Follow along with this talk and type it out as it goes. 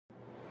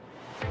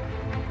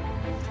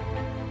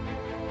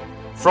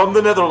from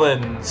the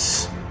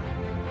Netherlands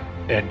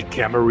and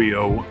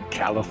Camarillo,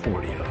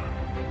 California.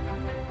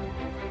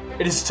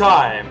 It is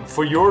time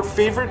for your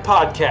favorite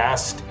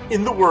podcast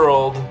in the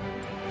world,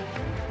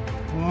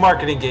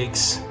 Marketing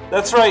Geeks.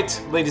 That's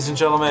right, ladies and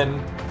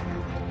gentlemen.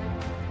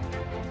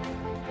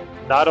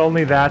 Not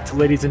only that,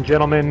 ladies and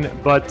gentlemen,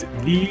 but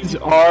these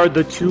are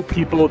the two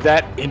people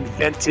that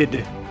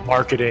invented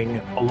marketing,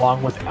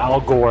 along with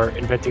Al Gore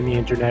inventing the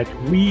internet.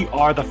 We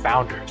are the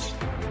founders.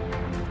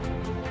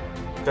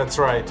 That's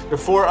right.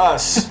 Before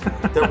us,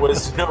 there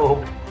was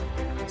no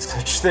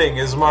such thing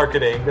as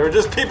marketing. There were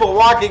just people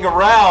walking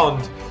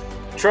around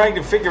trying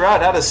to figure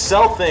out how to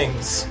sell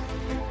things.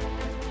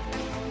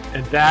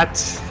 And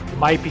that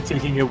might be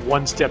taking it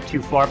one step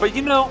too far, but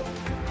you know,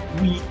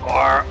 we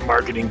are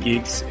marketing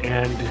geeks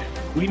and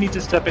we need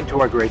to step into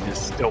our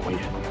greatness, don't we?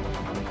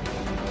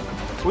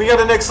 We got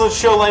an excellent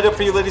show lined up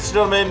for you, ladies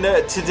and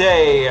gentlemen.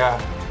 Today,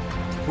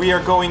 we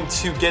are going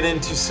to get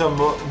into some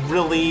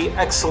really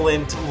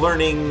excellent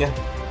learning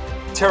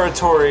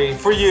territory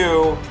for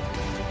you.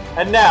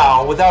 And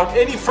now, without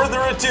any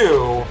further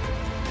ado,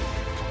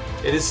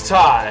 it is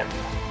time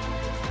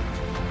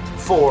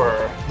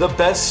for the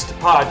best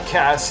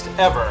podcast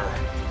ever.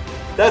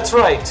 That's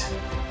right.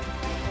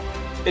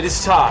 It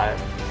is time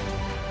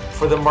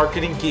for the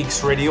Marketing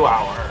Geeks Radio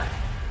Hour,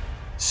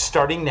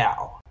 starting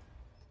now.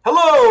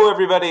 Hello,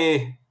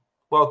 everybody.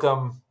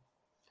 Welcome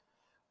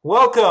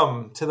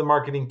to the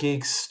Marketing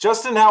Geeks.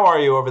 Justin, how are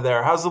you over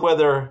there? How's the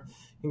weather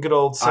in good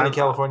old sunny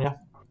California?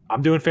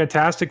 I'm doing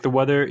fantastic. The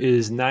weather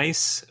is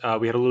nice.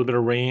 We had a little bit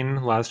of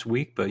rain last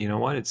week, but you know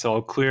what? It's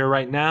all clear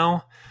right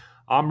now.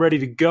 I'm ready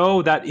to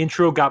go. That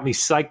intro got me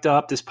psyched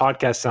up. This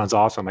podcast sounds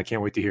awesome. I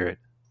can't wait to hear it.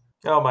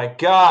 Oh my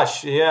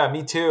gosh. Yeah,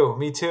 me too.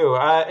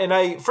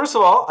 And first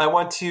of all, I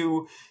want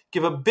to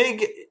give a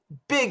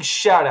big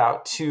shout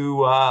out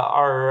to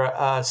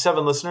our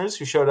 7 listeners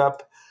who showed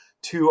up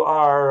to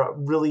our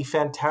really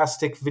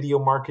fantastic video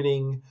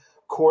marketing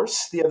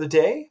course the other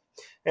day.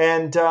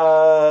 And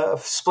a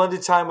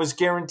splendid time was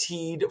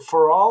guaranteed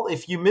for all.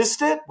 If you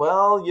missed it,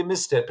 well, you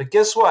missed it. But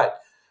guess what?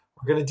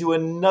 We're going to do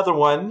another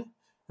one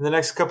in the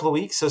next couple of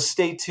weeks. So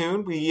stay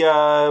tuned.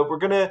 We're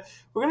gonna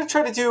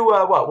try to do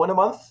one a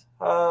month.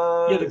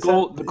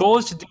 The goal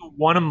is to do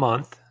one a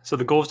month. So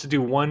the goal is to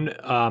do one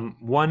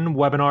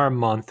webinar a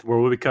month where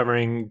we'll be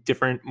covering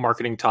different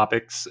marketing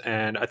topics.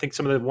 And I think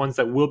some of the ones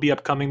that will be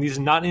upcoming, these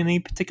are not in any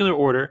particular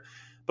order,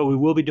 but we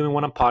will be doing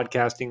one on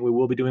podcasting. We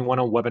will be doing one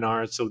on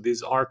webinars. So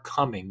these are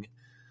coming.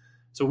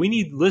 So we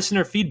need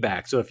listener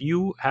feedback. So if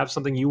you have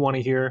something you want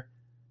to hear,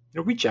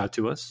 reach out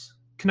to us,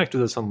 connect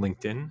with us on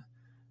LinkedIn,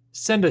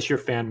 send us your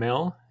fan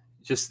mail.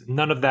 Just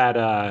none of that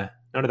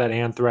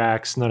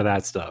anthrax, none of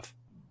that stuff.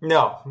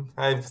 No,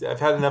 I've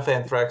had enough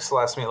anthrax to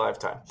last me a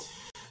lifetime.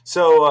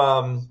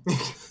 So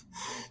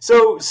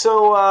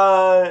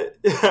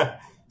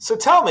So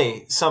tell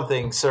me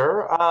something,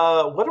 sir.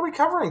 What are we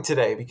covering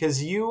today?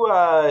 Because you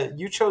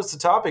chose the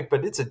topic,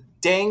 but it's a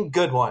dang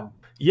good one.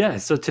 Yeah.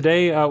 So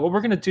today, what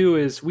we're going to do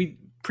is we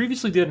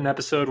previously did an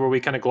episode where we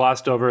kind of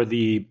glossed over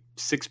the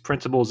 6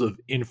 principles of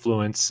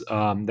influence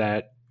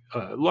that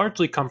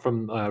largely come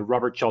from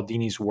Robert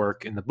Cialdini's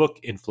work in the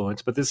book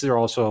Influence. But these are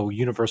also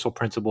universal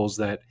principles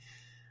that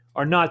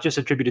are not just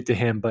attributed to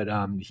him, but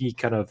he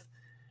kind of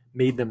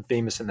made them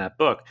famous in that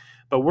book.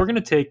 But we're going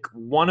to take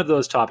one of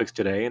those topics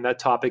today, and that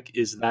topic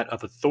is that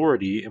of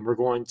authority. And we're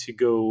going to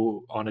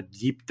go on a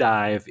deep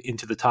dive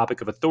into the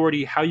topic of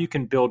authority, how you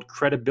can build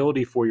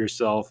credibility for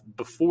yourself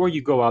before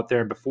you go out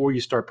there and before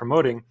you start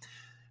promoting.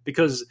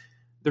 Because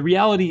the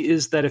reality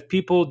is that if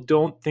people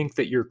don't think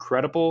that you're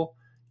credible,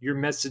 your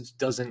message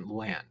doesn't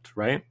land,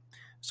 right?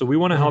 So we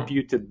want to help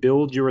you to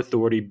build your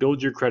authority,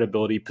 build your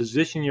credibility,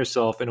 position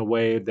yourself in a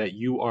way that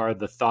you are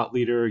the thought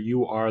leader,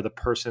 you are the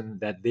person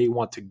that they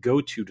want to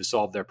go to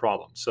solve their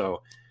problem.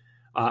 So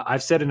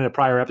I've said in a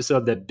prior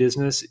episode that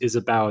business is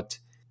about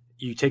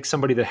you take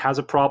somebody that has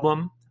a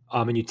problem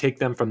and you take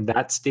them from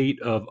that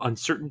state of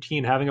uncertainty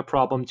and having a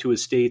problem to a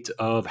state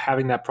of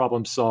having that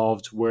problem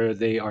solved where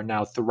they are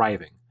now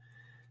thriving.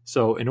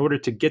 So in order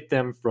to get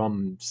them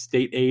from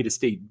state A to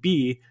state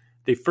B,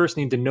 they first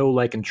need to know,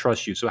 like, and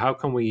trust you. So how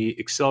can we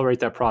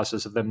accelerate that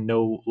process of them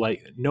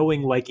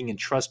knowing, liking, and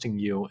trusting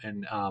you?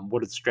 And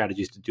what are the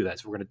strategies to do that?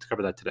 So we're going to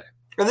cover that today.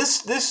 And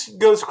this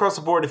goes across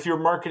the board if you're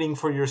marketing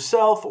for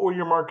yourself or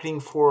you're marketing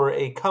for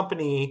a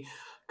company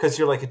because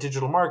you're like a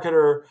digital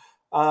marketer.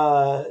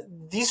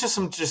 These are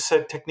some just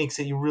techniques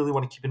that you really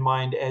want to keep in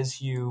mind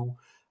as you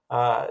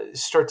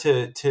start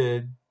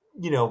to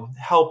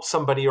help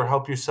somebody or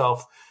help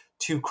yourself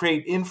to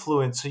create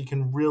influence, so you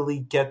can really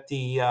get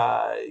the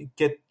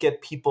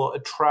get people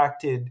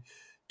attracted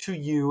to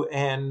you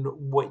and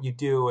what you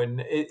do.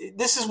 And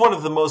this is one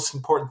of the most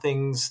important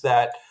things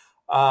that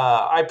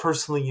I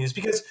personally use,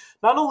 because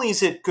not only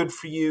is it good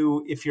for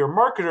you if you're a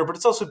marketer, but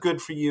it's also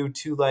good for you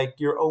to like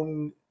your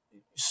own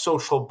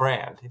social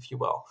brand, if you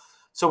will.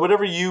 So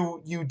whatever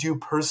you do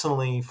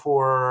personally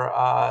for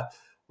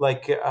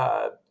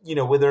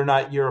whether or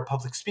not you're a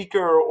public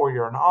speaker or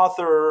you're an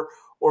author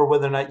or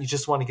whether or not you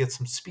just want to get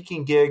some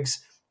speaking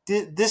gigs,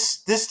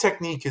 this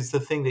technique is the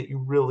thing that you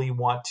really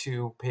want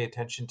to pay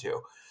attention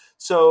to.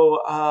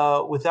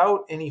 So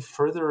without any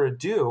further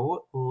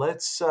ado,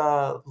 let's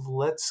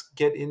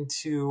get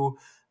into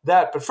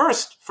that. But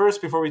first,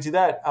 before we do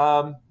that,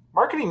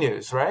 marketing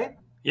news, right?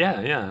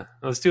 Yeah, yeah.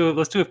 Let's do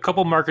a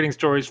couple marketing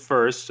stories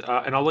first,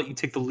 and I'll let you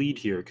take the lead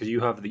here because you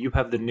have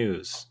the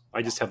news.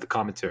 I just have the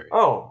commentary.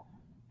 Oh,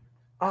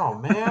 oh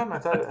man, I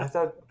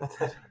thought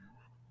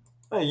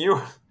hey,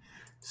 you.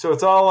 So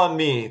it's all on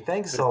me.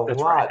 Thanks a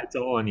That's right. lot, It's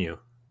all on you.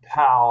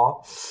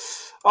 pal.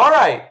 All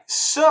right.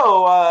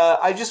 So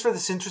I just read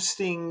this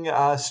interesting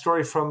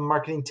story from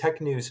Marketing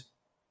Tech News.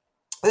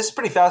 This is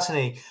pretty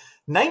fascinating.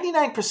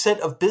 99%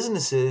 of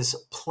businesses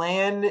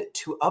plan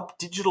to up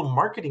digital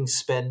marketing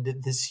spend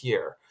this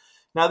year.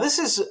 Now, this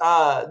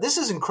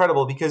is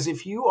incredible because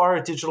if you are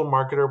a digital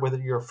marketer, whether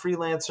you're a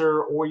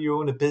freelancer or you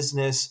own a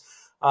business,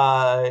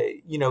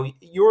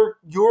 your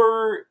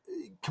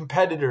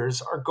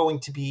competitors are going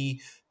to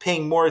be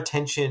paying more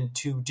attention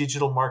to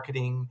digital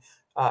marketing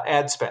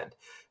ad spend.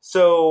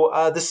 So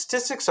the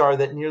statistics are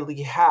that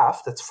nearly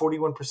half, that's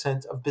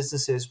 41% of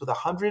businesses with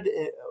 100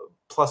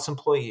 plus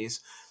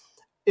employees,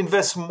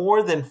 invest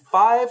more than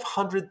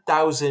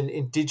 500,000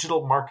 in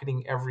digital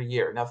marketing every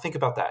year. Now think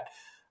about that.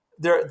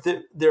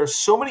 There are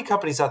so many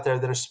companies out there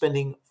that are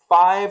spending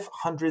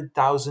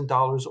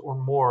 $500,000 or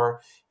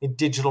more in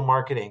digital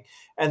marketing.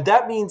 And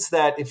that means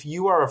that if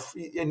you are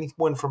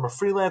anyone from a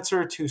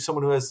freelancer to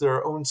someone who has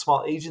their own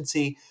small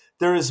agency,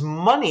 there is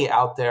money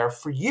out there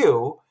for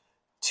you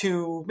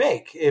to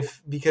make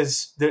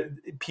because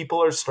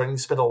people are starting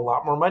to spend a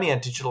lot more money on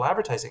digital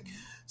advertising.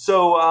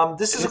 So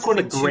this is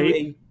according to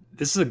a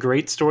This is a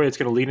great story. It's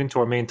going to lead into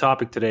our main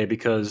topic today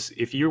because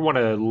if you want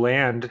to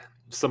land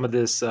some of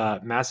this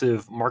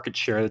massive market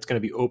share that's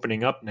going to be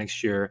opening up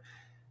next year,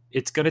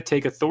 it's going to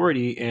take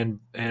authority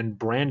and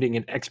branding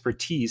and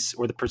expertise,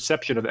 or the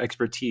perception of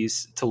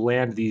expertise, to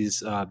land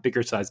these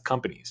bigger sized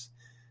companies.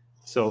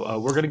 So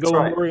we're going to That's go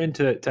right. more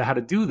into how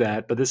to do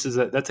that. But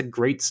that's a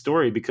great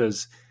story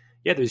because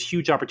yeah, there's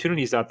huge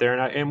opportunities out there.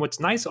 And what's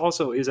nice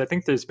also is I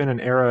think there's been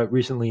an era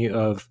recently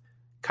of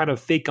kind of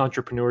fake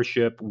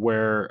entrepreneurship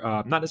where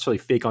not necessarily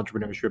fake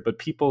entrepreneurship, but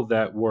people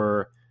that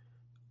were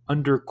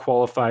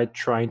underqualified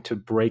trying to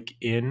break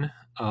in,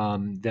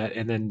 and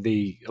then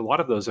a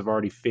lot of those have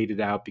already faded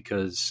out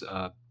because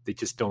they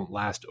just don't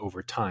last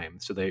over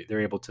time. So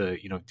they're able to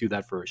do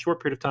that for a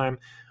short period of time.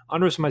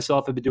 Andres and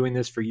myself have been doing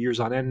this for years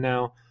on end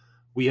now.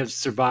 We have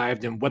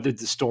survived and weathered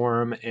the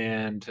storm,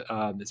 and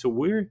so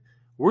we're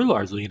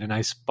largely in a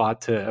nice spot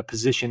to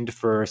positioned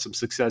for some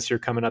success here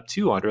coming up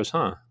too, Andres,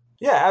 huh?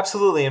 Yeah,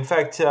 absolutely. In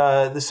fact,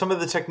 some of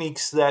the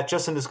techniques that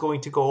Justin is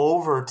going to go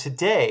over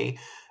today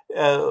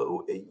uh,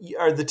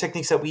 are the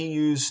techniques that we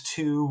use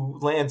to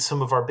land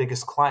some of our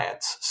biggest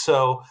clients.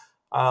 So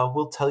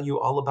we'll tell you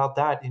all about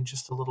that in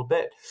just a little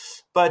bit.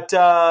 But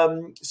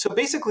so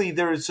basically,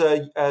 there's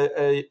a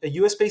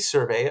US based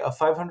survey of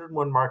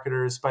 501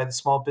 marketers by the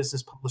small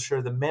business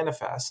publisher, The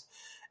Manifest.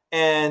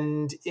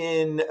 And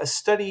in a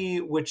study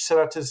which set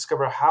out to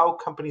discover how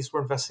companies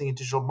were investing in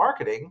digital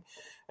marketing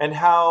and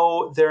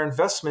how their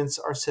investments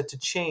are set to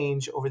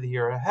change over the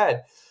year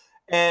ahead.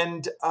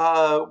 And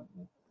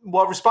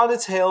while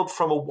respondents hailed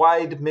from a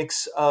wide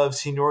mix of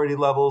seniority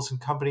levels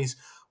and companies,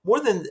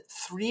 more than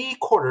three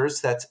quarters,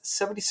 that's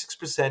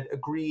 76%,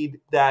 agreed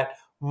that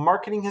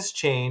marketing has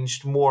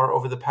changed more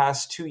over the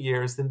past 2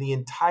 years than the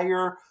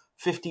entire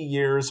 50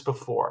 years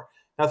before.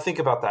 Now, think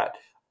about that.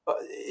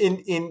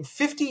 In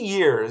 50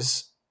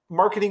 years,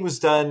 marketing was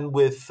done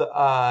with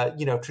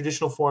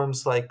traditional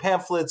forms like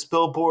pamphlets,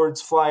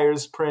 billboards,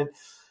 flyers, print,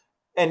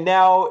 and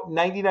now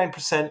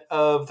 99%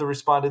 of the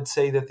respondents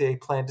say that they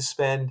plan to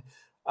spend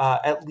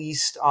at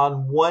least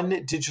on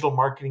one digital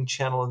marketing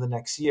channel in the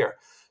next year.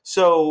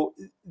 So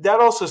that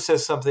also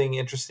says something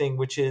interesting,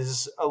 which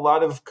is a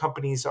lot of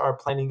companies are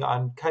planning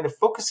on kind of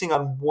focusing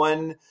on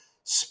one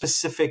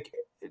specific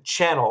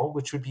channel,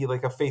 which would be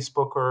like a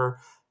Facebook or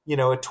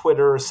a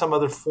Twitter or some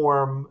other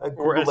form, a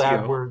Or Google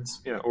SEO, AdWords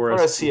yeah, or or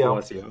Google SEO.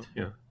 SEO,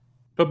 yeah.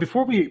 But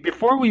before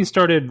we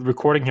started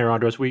recording here,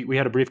 Andres, we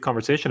had a brief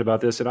conversation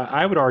about this, and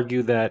I would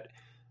argue that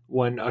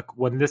when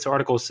this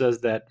article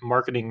says that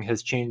marketing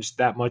has changed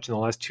that much in the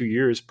last 2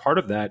 years, part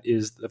of that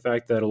is the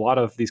fact that a lot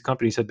of these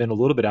companies have been a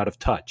little bit out of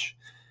touch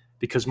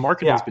because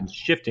marketing has Yeah, been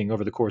shifting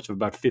over the course of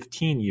about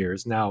 15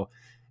 years. Now,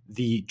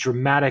 the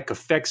dramatic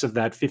effects of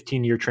that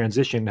 15-year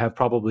transition have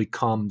probably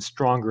come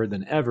stronger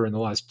than ever in the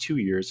last 2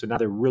 years. So now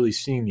they're really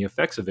seeing the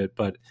effects of it.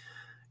 But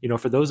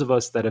for those of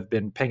us that have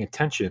been paying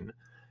attention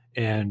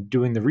and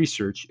doing the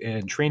research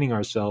and training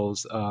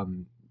ourselves,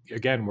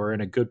 again, we're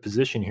in a good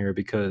position here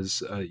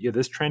because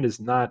this trend is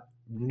not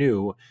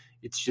new.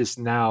 It's just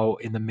now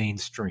in the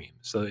mainstream.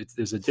 So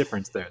there's a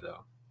difference there,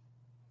 though.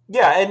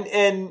 yeah,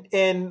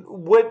 and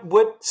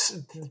what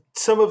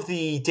some of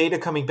the data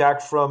coming back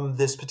from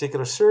this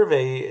particular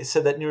survey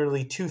said that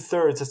nearly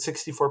 2/3, at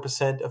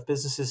 64% of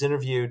businesses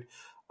interviewed,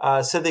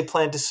 said they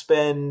plan to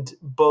spend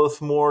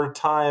both more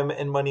time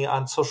and money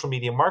on social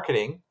media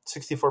marketing,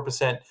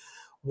 64%,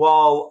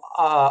 while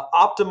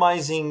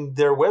optimizing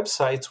their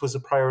websites was a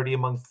priority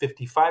among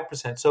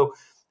 55%. So,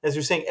 as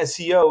you're saying,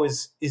 SEO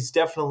is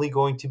definitely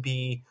going to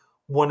be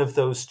one of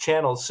those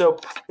channels. So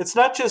it's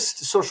not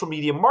just social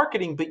media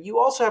marketing, but you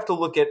also have to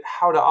look at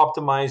how to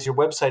optimize your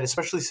website,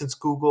 especially since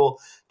Google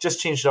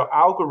just changed our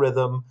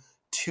algorithm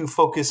to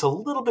focus a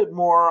little bit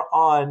more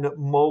on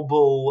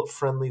mobile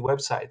friendly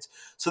websites.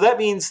 So that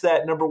means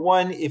that number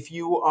one, if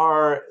you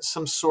are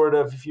some sort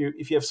of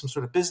if you have some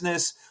sort of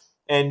business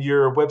and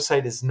your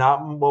website is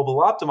not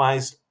mobile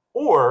optimized,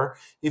 or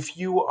if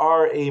you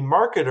are a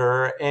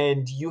marketer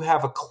and you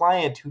have a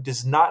client who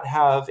does not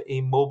have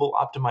a mobile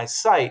optimized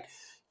site,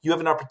 you have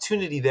an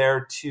opportunity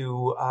there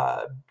to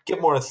get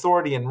more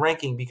authority and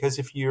ranking, because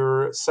if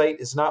your site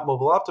is not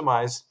mobile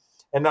optimized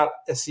and not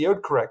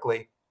SEO'd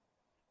correctly,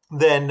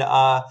 then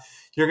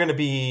you're going to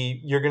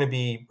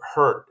be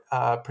hurt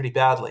pretty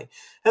badly.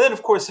 And then,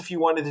 of course, if you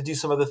wanted to do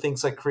some other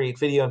things like create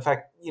video, in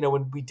fact,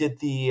 when we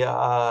did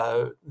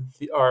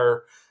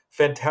our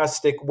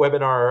fantastic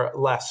webinar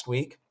last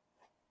week,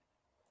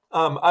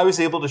 I was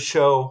able to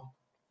show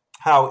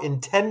how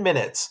in 10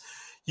 minutes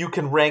you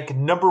can rank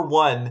number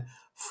one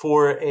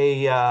for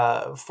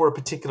a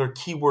particular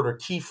keyword or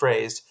key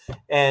phrase,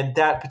 and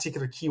that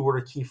particular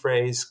keyword or key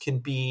phrase can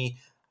be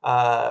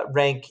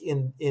rank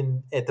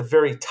in at the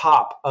very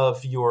top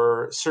of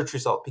your search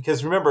result.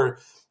 Because remember,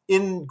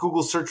 in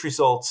Google search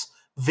results,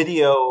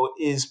 video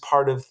is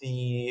part of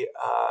the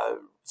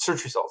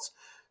search results.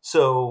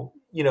 So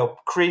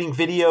creating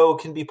video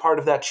can be part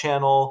of that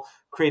channel,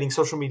 creating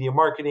social media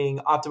marketing,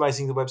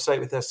 optimizing the website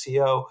with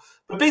SEO.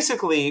 But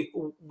basically,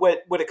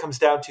 what it comes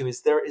down to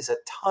is there is a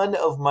ton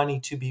of money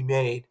to be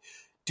made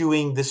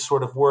doing this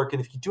sort of work.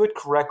 And if you do it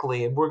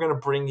correctly, and we're going to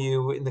bring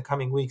you in the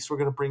coming weeks, we're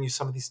going to bring you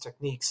some of these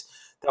techniques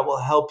that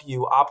will help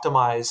you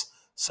optimize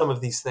some of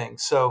these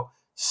things. So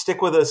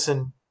stick with us,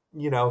 and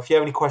if you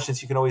have any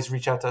questions, you can always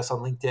reach out to us on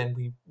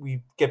LinkedIn.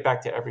 We get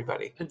back to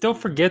everybody. And don't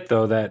forget,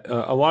 though, that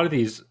a lot of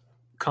these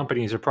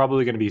companies are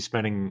probably going to be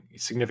spending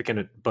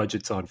significant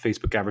budgets on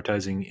Facebook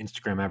advertising,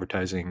 Instagram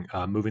advertising,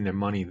 moving their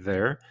money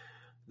there.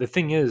 The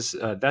thing is,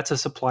 that's a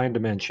supply and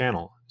demand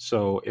channel.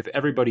 So if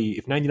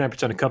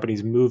 99% of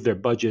companies move their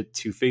budget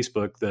to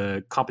Facebook,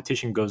 the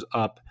competition goes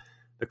up,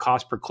 the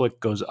cost per click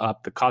goes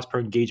up, the cost per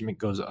engagement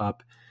goes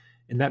up,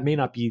 and that may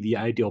not be the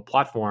ideal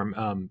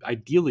platform.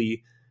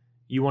 Ideally,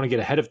 you want to get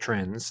ahead of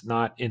trends,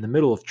 not in the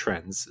middle of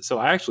trends. So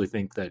I actually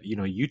think that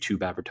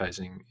YouTube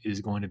advertising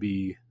is going to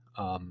be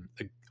an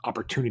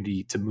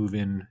opportunity to move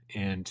in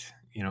and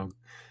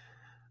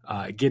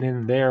get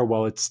in there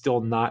while it's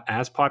still not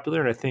as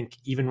popular. And I think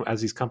even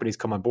as these companies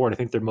come on board, I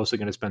think they're mostly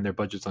going to spend their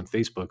budgets on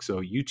Facebook.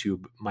 So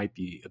YouTube might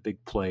be a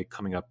big play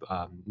coming up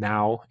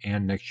now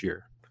and next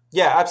year.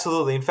 Yeah,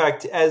 absolutely. In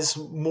fact, as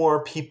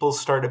more people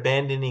start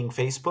abandoning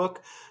Facebook,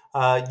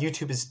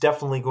 YouTube is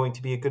definitely going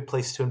to be a good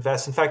place to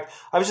invest. In fact,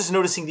 I was just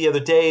noticing the other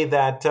day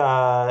that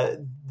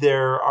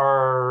there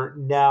are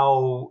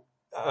now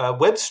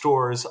web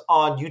stores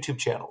on YouTube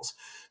channels.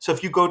 So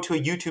if you go to a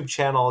YouTube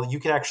channel, you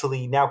can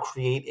actually now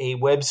create a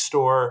web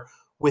store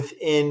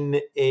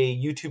within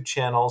a YouTube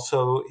channel,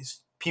 so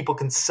people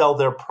can sell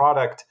their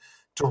product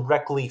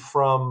directly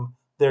from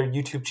their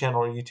YouTube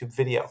channel or YouTube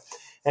video.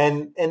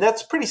 And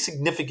that's pretty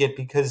significant,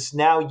 because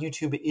now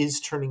YouTube is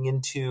turning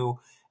into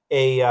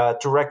a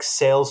direct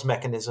sales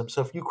mechanism.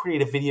 So if you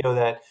create a video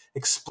that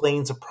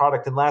explains a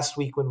product, and last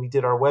week when we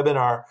did our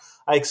webinar,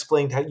 I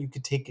explained how you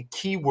could take a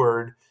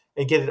keyword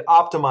and get it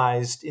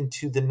optimized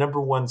into the number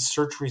one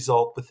search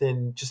result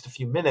within just a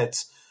few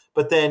minutes.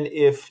 But then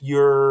if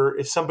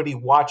somebody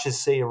watches,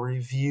 say, a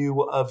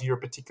review of your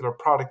particular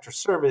product or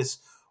service,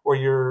 or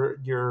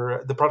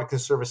the product or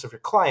service of your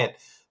client,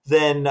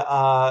 then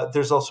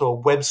there's also a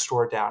web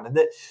store down. And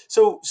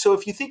so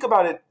if you think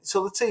about it,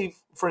 so let's say,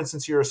 for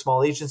instance, you're a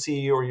small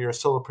agency or you're a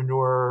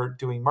solopreneur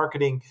doing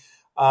marketing.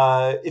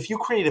 If you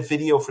create a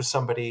video for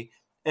somebody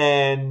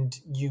and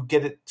you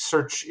get it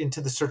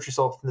into the search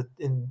result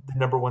in the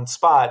number one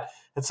spot,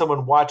 and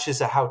someone watches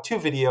a how-to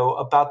video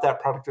about that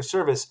product or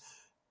service,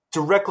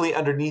 directly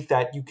underneath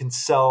that, you can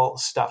sell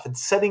stuff. And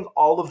setting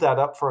all of that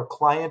up for a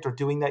client or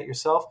doing that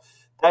yourself,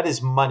 that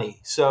is money.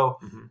 So,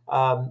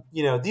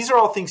 these are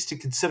all things to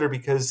consider,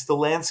 because the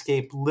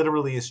landscape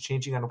literally is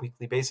changing on a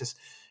weekly basis.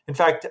 In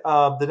fact,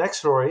 the next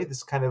story,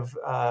 this kind of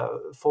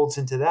folds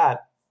into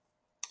that,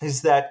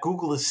 is that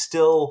Google is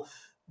still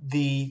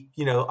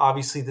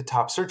obviously the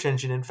top search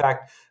engine. In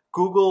fact,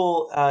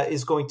 Google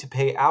is going to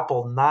pay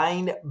Apple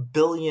 $9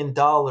 billion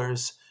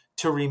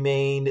to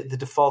remain the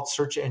default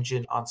search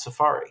engine on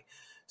Safari.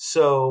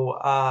 So,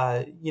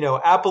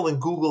 Apple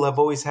and Google have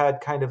always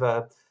had kind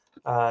of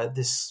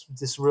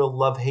this real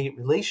love-hate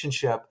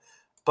relationship,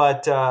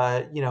 but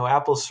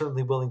Apple's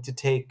certainly willing to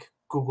take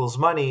Google's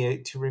money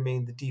to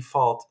remain the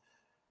default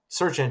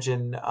search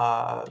engine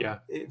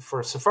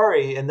for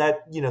Safari, and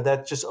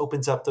that just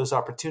opens up those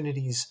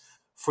opportunities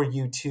for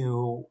you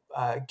to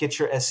get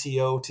your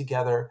SEO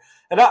together.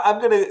 And I'm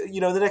going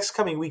to, the next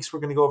coming weeks, we're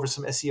going to go over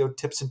some SEO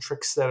tips and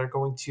tricks that are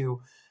going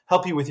to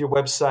help you with your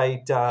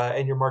website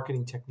and your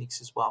marketing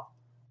techniques as well.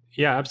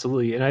 Yeah,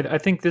 absolutely. And I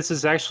think this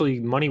is actually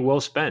money well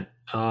spent.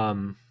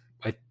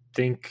 I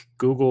think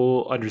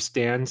Google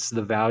understands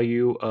the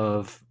value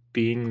of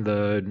being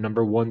the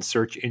number one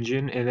search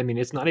engine. And I mean,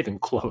 it's not even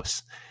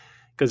close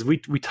because we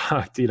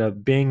talked,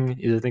 Bing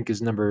is, I think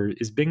is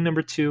Bing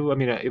number two. I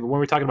mean, when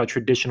we're talking about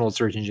traditional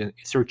search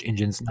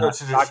engines, No, not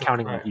traditional,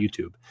 counting like right?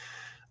 YouTube.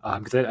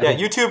 Because I Yeah,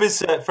 think YouTube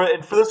is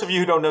for those of you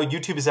who don't know,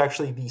 YouTube is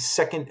actually the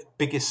second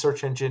biggest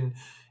search engine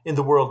in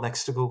the world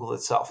next to Google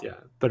itself. Yeah,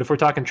 but if we're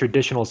talking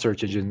traditional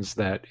search engines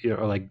that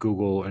are like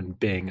Google and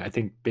Bing, I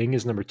think Bing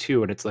is number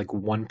two, and it's like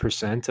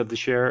 1% of the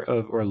share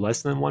of, or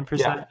less than one Yeah,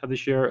 percent of the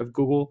share of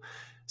Google.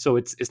 So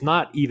it's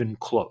not even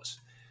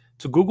close.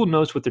 So Google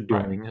knows what they're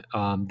right. doing.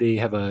 They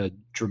have a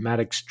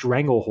dramatic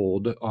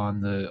stranglehold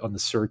on the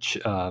search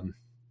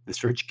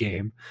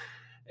game,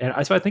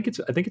 and so I think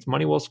it's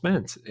money well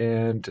spent,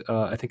 and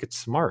I think it's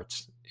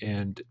smart.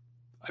 And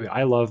I mean,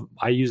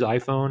 I use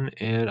iPhone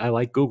and I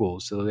like Google,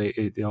 so there's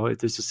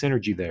a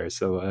synergy there.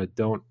 So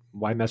don't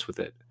why mess with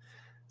it.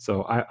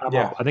 So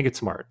Yeah. I think it's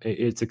smart.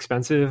 It's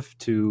expensive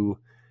to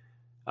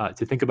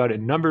think about it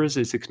in numbers.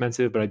 It's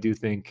expensive, but I do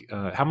think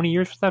how many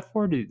years was that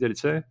for? Did it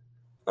say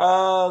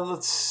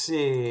Let's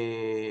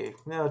see.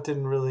 No, it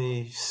didn't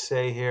really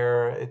say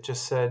here. It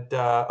just said,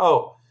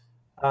 4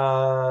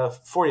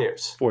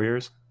 years. 4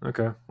 years?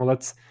 Okay, well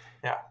that's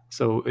Yeah,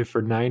 so if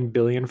for 9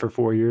 billion for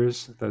 4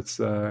 years, that's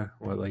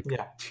what like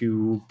yeah.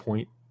 2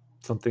 point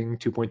something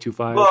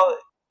 2.25. Well,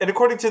 and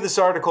according to this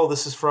article,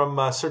 this is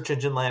from Search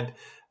Engine Land.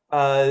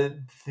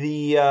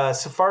 The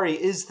Safari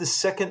is the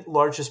second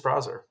largest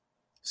browser,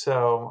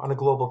 so on a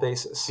global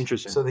basis.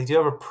 Interesting. So they do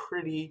have a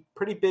pretty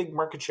big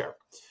market share.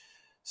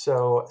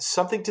 So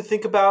something to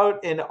think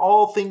about, and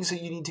all things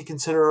that you need to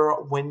consider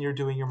when you're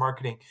doing your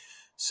marketing.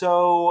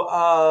 So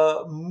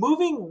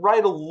moving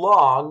right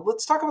along,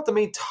 let's talk about the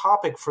main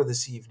topic for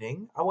this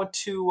evening. I want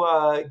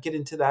to get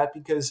into that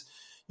because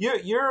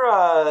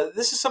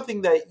this is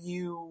something that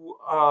you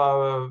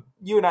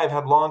and I have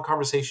had long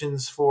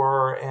conversations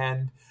for,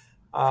 and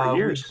For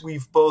years.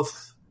 we've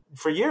both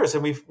for years,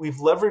 and we've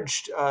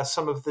leveraged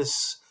some of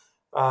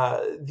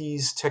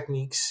these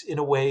techniques in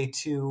a way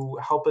to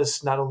help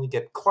us not only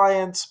get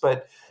clients,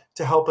 but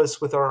to help us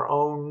with our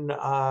own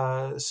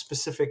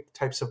specific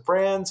types of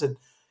brands. And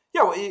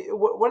yeah,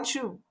 why don't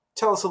you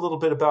tell us a little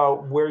bit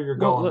about where you're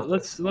Well, going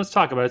with it? let's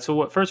talk about it.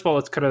 So, first of all,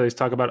 let's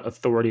talk about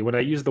authority. When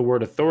I use the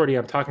word authority,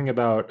 I'm talking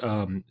about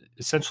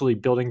essentially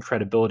building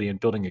credibility and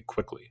building it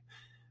quickly.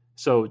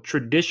 So,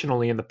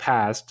 traditionally, in the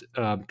past,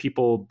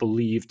 people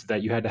believed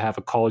that you had to have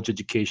a college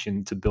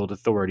education to build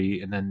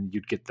authority, and then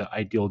you'd get the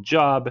ideal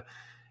job,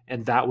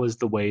 and that was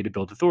the way to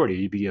build authority.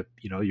 You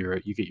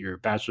get your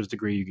bachelor's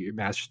degree, you get your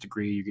master's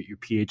degree, you get your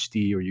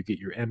PhD, or you get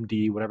your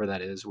MD, whatever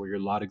that is, or your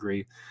law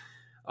degree,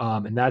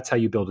 and that's how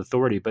you build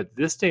authority. But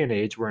this day and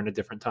age, we're in a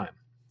different time.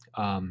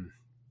 Um,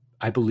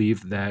 I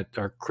believe that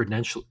our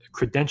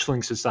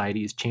credentialing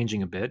society is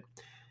changing a bit,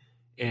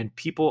 and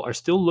people are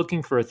still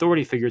looking for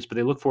authority figures, but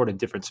they look for it in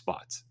different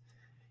spots.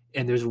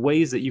 And there's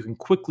ways that you can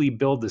quickly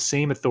build the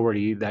same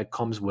authority that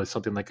comes with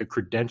something like a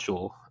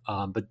credential,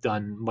 but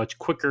done much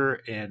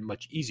quicker and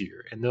much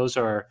easier. And those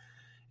are,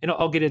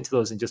 I'll get into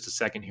those in just a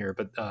second here,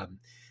 but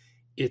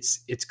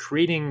it's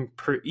creating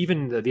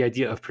even the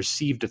idea of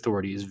perceived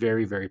authority is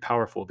very, very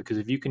powerful, because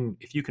if you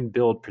can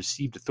build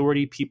perceived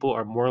authority, people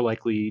are more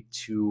likely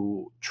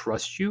to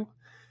trust you,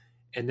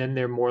 and then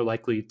they're more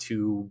likely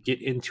to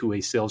get into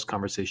a sales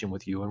conversation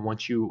with you. And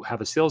once you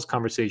have a sales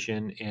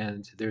conversation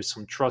and there's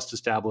some trust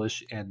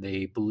established and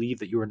they believe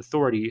that you're an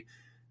authority,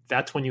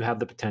 that's when you have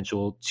the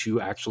potential to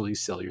actually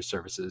sell your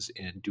services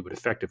and do it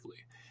effectively.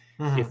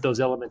 If Hmm. those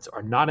elements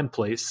are not in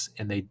place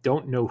and they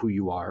don't know who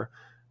you are,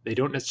 they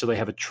don't necessarily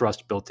have a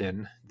trust built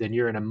in, then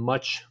you're in a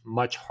much,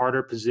 much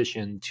harder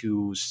position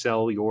to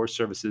sell your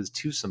services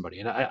to somebody.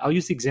 And I'll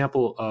use the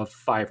example of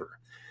Fiverr.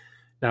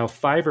 Now,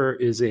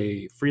 Fiverr is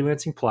a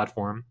freelancing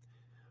platform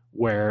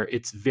where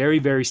it's very,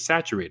 very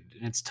saturated,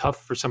 and it's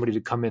tough for somebody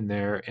to come in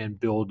there and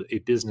build a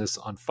business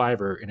on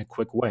Fiverr in a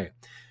quick way.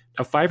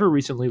 Now, Fiverr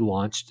recently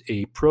launched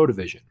a pro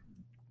division.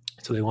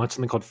 So they launched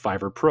something called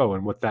Fiverr Pro.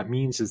 And what that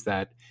means is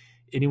that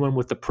anyone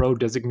with the pro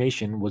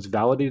designation was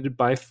validated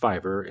by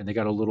Fiverr, and they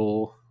got a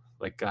little,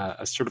 like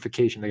a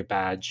certification, like a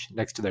badge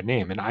next to their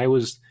name. And I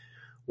was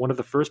one of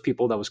the first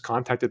people that was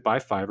contacted by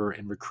Fiverr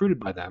and recruited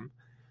by them.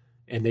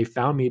 And they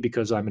found me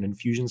because I'm an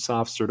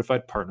Infusionsoft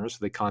certified partner. So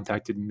they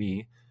contacted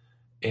me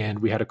and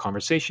we had a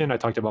conversation. I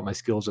talked about my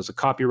skills as a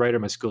copywriter,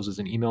 my skills as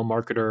an email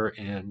marketer,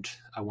 and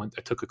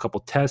I took a couple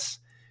tests,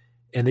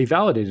 and they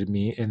validated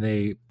me, and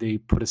they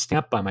put a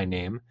stamp by my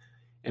name.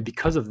 And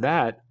because of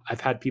that,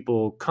 I've had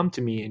people come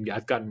to me and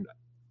I've gotten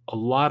a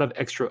lot of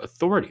extra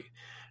authority.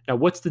 Now,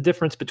 what's the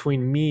difference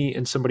between me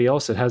and somebody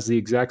else that has the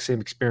exact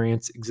same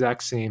experience,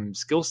 exact same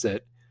skill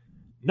set?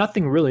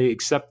 Nothing really,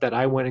 except that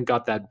I went and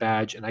got that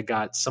badge and I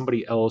got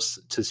somebody else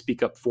to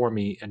speak up for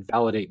me and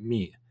validate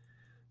me.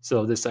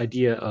 So this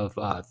idea of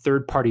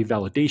third-party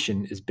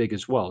validation is big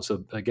as well.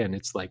 So again,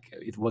 it's like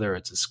whether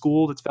it's a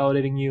school that's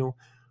validating you,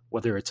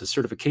 whether it's a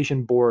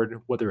certification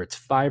board, whether it's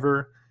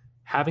Fiverr,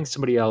 having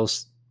somebody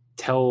else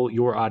tell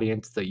your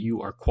audience that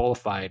you are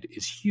qualified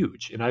is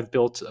huge. And I've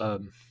built, a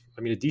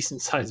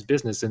decent sized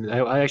business. And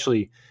I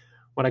actually,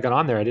 when I got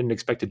on there, I didn't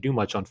expect to do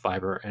much on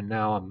Fiverr, and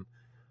now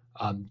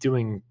I'm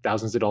doing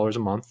thousands of dollars a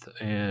month,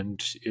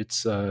 and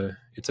it's a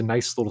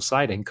nice little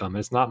side income.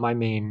 It's not my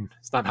main.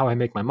 It's not how I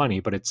make my money,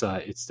 but it's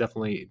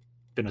definitely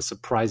been a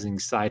surprising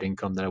side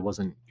income that I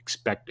wasn't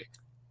expecting.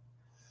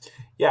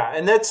 Yeah,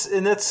 and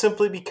that's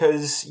simply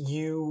because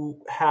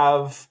you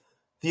have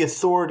the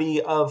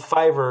authority of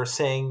Fiverr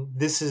saying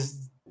this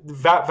is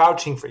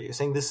vouching for you,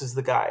 saying this is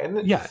the guy.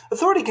 And Yeah,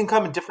 authority can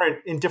come in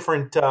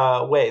different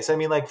ways. I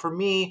mean, like for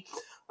me,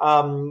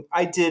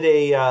 I did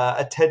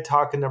a TED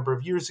talk a number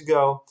of years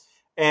ago,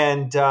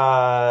 and just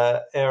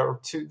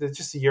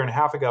a year and a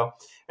half ago,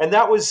 and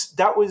that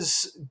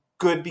was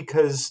good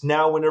because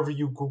now whenever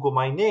you Google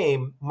my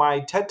name,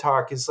 my TED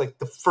talk is like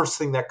the first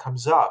thing that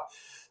comes up.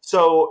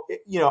 So,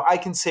 I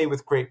can say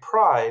with great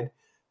pride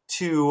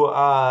to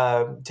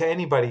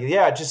anybody,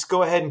 yeah, just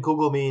go ahead and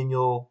Google me, and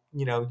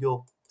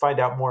you'll find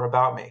out more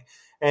about me.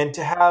 And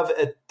to have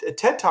a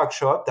TED talk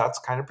show up, that's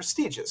kind of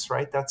prestigious,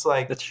 right? That's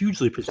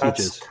hugely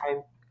prestigious.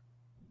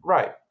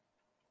 Right.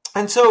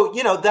 And so,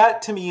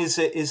 that to me is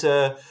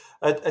a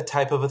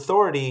type of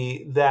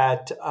authority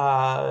that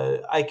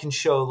I can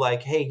show,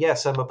 like, hey,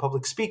 yes, I'm a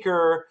public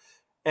speaker,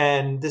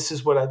 and this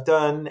is what I've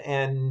done.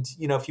 And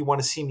if you want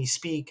to see me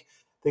speak,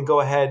 then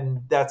go ahead,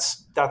 and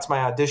that's my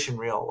audition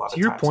reel. A lot of times. To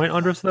your point,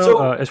 Andres,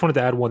 though, I just wanted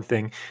to add one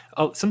thing.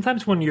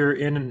 Sometimes when you're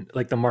in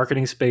like the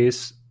marketing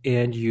space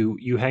and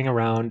you hang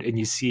around and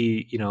you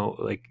see,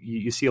 like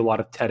you see a lot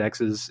of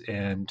TEDx's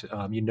and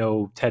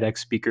TEDx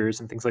speakers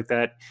and things like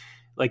that.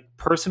 Like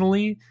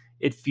personally,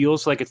 it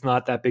feels like it's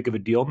not that big of a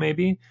deal,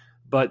 maybe.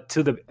 But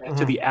to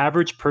the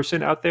average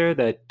person out there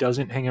that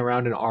doesn't hang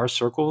around in our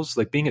circles,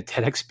 like being a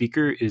TEDx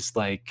speaker is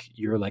like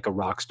you're like a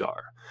rock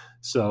star.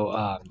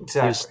 So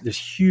exactly. there's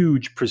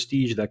huge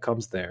prestige that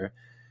comes there,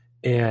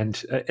 and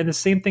the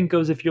same thing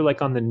goes if you're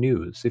like on the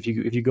news. If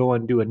you go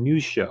and do a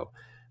news show,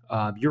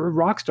 you're a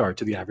rock star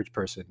to the average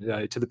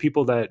person. To the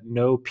people that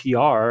know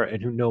PR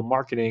and who know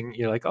marketing,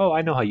 you're like, oh,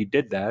 I know how you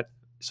did that.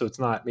 So it's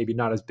maybe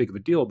not as big of a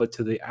deal, but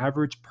to the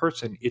average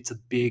person, it's a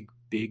big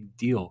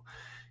deal.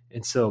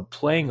 And so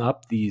playing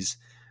up these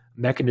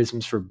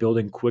mechanisms for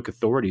building quick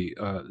authority,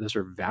 those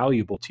are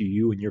valuable to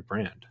you and your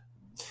brand.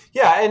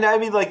 Yeah, and I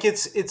mean, like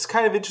it's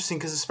kind of interesting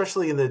because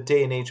especially in the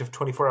day and age of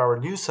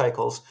 24-hour news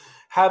cycles,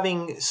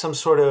 having some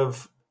sort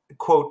of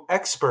quote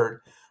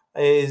expert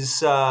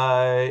is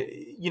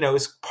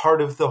is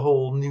part of the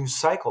whole news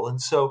cycle.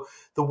 And so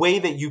the way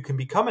that you can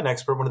become an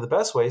expert, one of the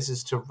best ways,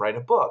 is to write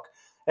a book.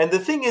 And the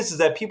thing is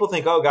that people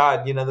think, oh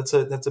God,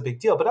 that's a big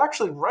deal. But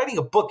actually, writing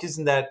a book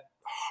isn't that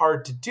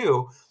hard to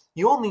do.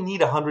 You only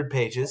need 100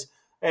 pages,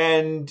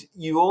 and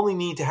you only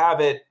need to have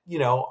it,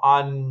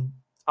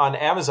 on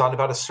Amazon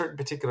about a certain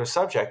particular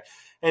subject.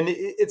 And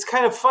it's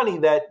kind of funny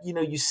that,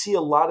 you see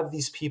a lot of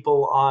these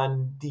people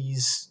on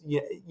these,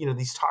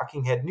 these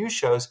talking head news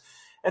shows.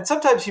 And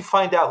sometimes you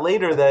find out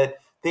later that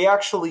they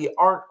actually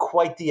aren't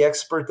quite the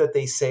expert that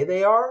they say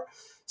they are.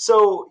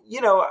 So,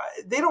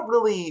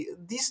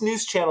 these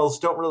news channels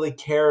don't really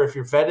care if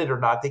you're vetted or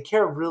not. They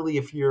care really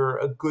if you're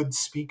a good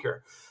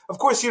speaker. Of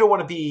course, you don't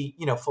want to be,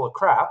 full of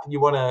crap. You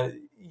want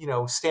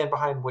to, stand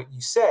behind what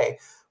you say.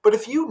 But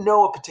if you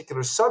know a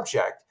particular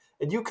subject,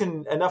 and you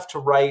can enough to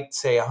write,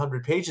 say,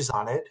 100 pages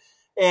on it,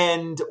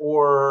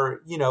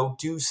 or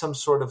do some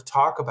sort of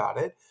talk about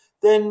it,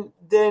 then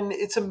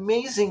it's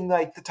amazing,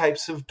 like the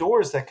types of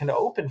doors that can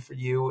open for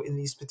you in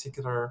these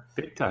particular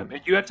big time.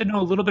 And you have to know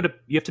a little bit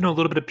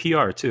of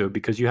PR too,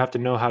 because you have to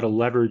know how to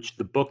leverage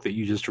the book that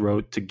you just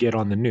wrote to get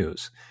on the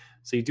news.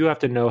 So you do have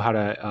to know how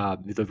to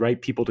the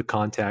right people to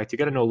contact. You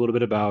got to know a little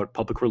bit about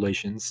public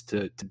relations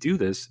to do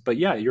this. But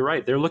yeah, you're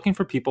right. They're looking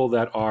for people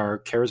that are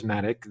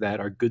charismatic, that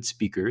are good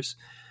speakers.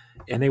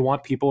 And they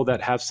want people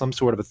that have some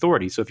sort of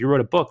authority. So if you wrote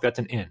a book, that's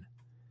an in.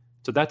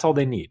 So that's all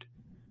they need.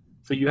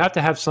 So you have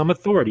to have some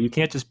authority. You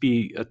can't just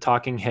be a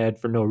talking head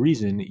for no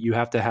reason. You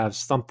have to have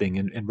something,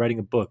 and writing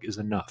a book is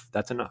enough.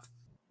 That's enough.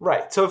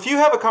 Right. So if you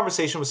have a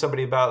conversation with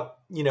somebody about,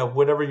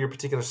 whatever your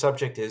particular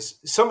subject is,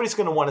 somebody's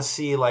going to want to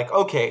see, like,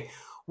 okay,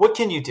 what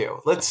can you do?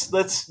 Let's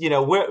what's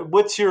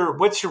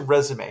your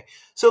resume?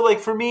 So like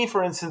for me,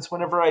 for instance,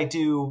 whenever I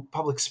do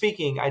public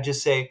speaking, I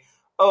just say,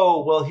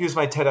 oh, well, here's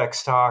my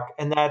TEDx talk,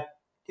 and that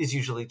is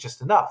usually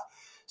just enough.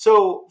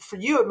 So for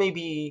you, it may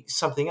be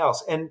something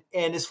else. And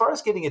as far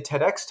as getting a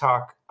TEDx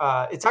talk,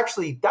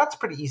 that's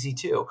pretty easy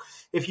too.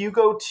 If you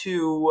go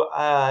to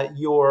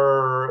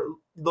your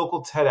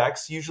local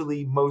TEDx,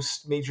 usually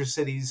most major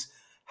cities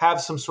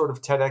have some sort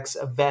of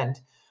TEDx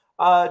event,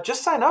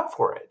 just sign up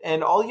for it.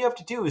 And all you have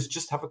to do is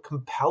just have a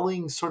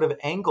compelling sort of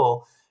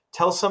angle.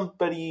 Tell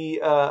somebody,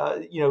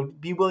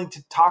 be willing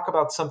to talk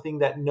about something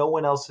that no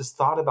one else has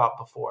thought about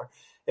before.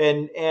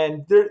 And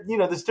there,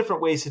 there's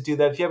different ways to do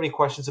that. If you have any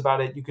questions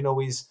about it, you can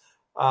always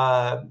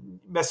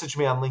message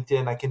me on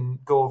LinkedIn. I can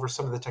go over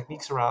some of the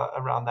techniques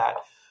around that.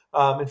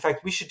 In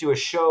fact, we should do a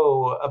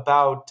show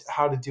about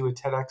how to do a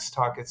TEDx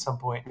talk at some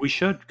point. We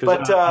should, because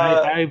But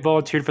I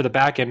volunteered for the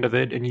back end of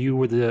it, and you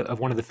were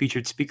one of the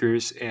featured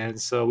speakers,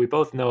 and so we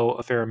both know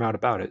a fair amount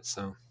about it.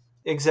 So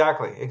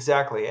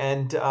exactly,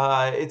 and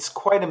it's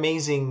quite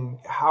amazing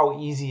how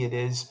easy it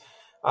is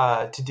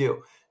to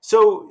do.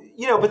 So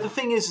but the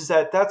thing is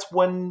that that's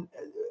one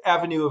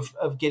avenue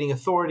of getting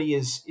authority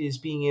is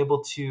being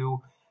able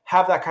to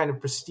have that kind of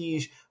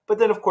prestige. But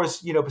then, of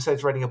course,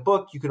 besides writing a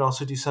book, you can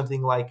also do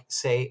something like,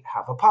 say,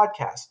 have a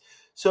podcast.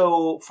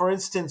 So, for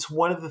instance,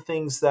 one of the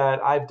things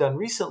that I've done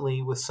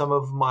recently with some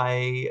of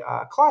my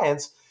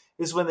clients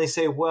is when they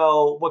say,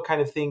 well, what kind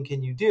of thing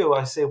can you do?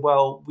 I say,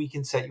 well, we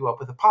can set you up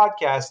with a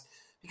podcast.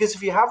 Because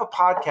if you have a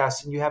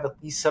podcast and you have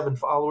at least 7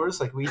 followers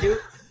like we do,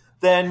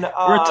 then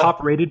we're a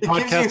top-rated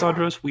podcast, you,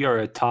 Andros. We are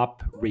a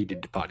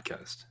top-rated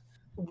podcast.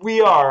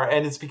 We are,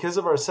 and it's because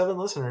of our 7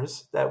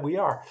 listeners that we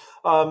are.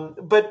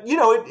 But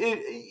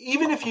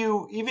even if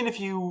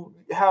you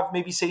have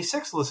maybe say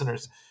 6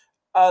 listeners,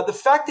 the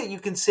fact that you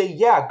can say,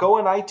 yeah, go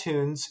on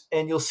iTunes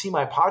and you'll see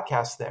my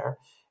podcast there.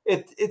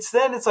 It's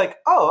like,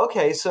 oh,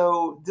 okay,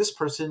 so this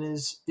person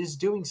is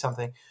doing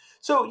something.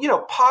 So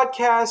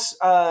podcasts,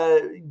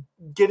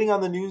 getting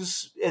on the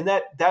news, and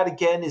that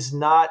again is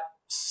not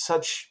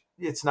such.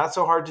 It's not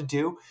so hard to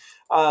do.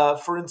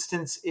 For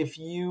instance, if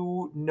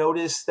you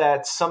notice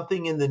that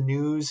something in the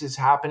news is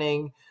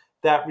happening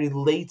that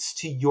relates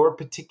to your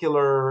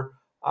particular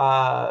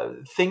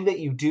thing that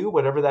you do,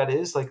 whatever that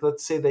is, like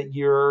let's say that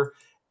you're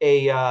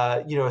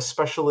a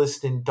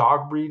specialist in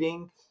dog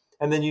breeding,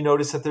 and then you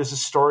notice that there's a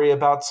story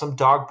about some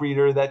dog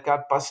breeder that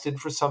got busted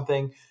for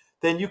something,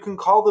 then you can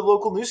call the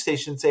local news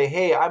station and say,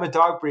 hey, I'm a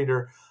dog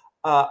breeder.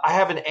 I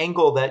have an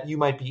angle that you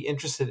might be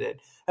interested in.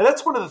 And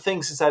that's one of the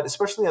things is that,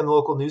 especially on the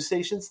local news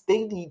stations,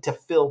 they need to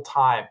fill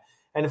time.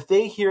 And if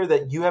they hear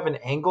that you have an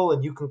angle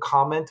and you can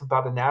comment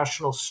about a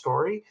national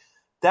story,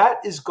 that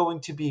is going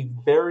to be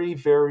very,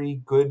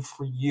 very good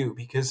for you,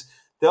 because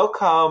they'll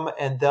come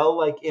and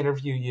they'll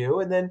interview you.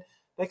 And then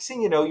next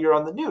thing you know, you're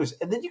on the news.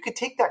 And then you could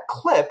take that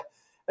clip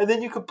and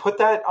then you could put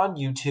that on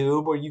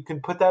YouTube, or you can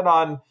put that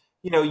on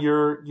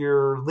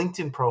your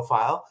LinkedIn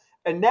profile,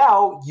 and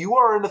now you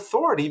are an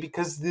authority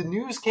because the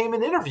news came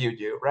and interviewed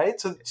you, right?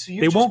 So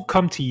they won't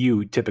come to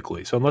you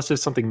typically. So unless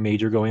there's something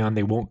major going on,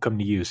 they won't come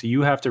to you. So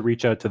you have to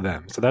reach out to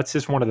them. So that's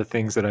just one of the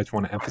things that I just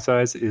want to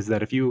emphasize is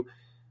that if you,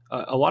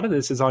 a lot of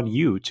this is on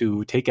you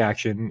to take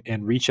action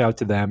and reach out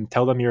to them,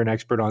 tell them you're an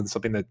expert on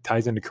something that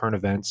ties into current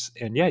events.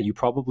 And yeah, you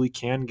probably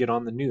can get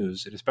on the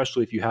news. And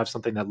especially if you have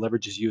something that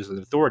leverages you as an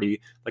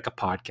authority, like a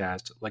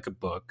podcast, like a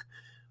book,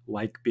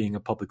 like being a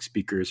public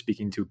speaker,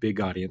 speaking to big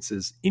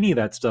audiences, any of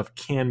that stuff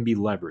can be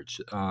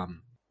leveraged.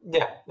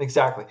 Yeah,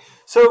 exactly.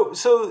 So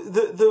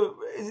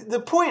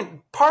the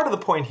part of the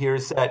point here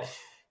is that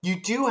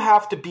you do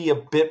have to be a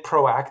bit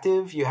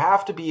proactive. You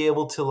have to be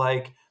able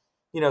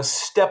to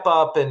step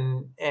up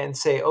and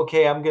say,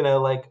 okay, I'm going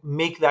to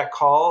make that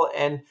call.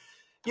 And,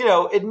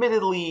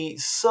 admittedly,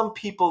 some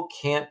people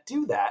can't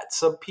do that.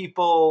 Some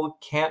people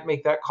can't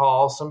make that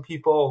call. Some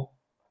people,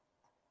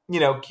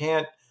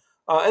 can't.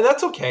 And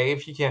that's okay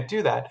if you can't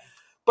do that.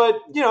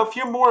 But, if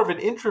you're more of an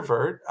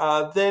introvert,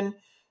 then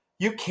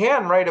you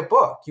can write a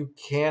book. You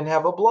can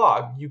have a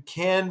blog. You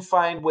can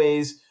find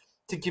ways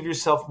to give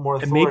yourself more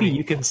authority. And maybe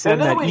you can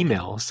send that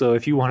email. So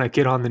if you want to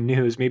get on the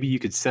news, maybe you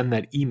could send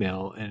that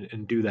email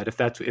and do that. If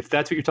that's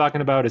what you're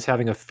talking about, is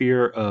having a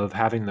fear of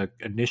having the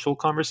initial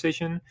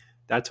conversation,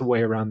 that's a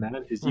way around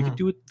that, is you can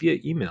do it via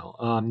email.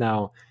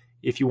 Now,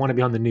 if you want to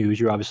be on the news,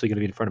 you're obviously going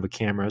to be in front of a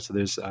camera. So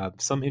there's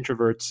some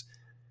introverts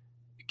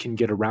can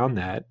get around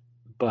that.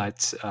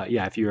 But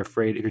if you're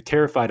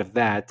terrified of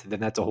that, then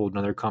that's a whole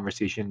nother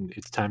conversation.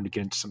 It's time to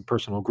get into some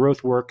personal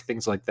growth work,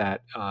 things like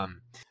that.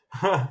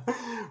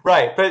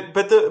 Right.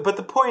 But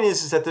the point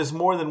is that there's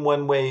more than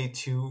one way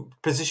to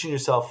position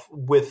yourself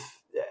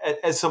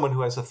as someone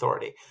who has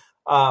authority.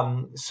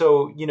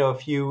 So,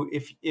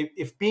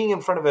 if being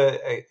in front of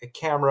a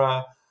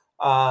camera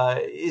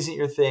isn't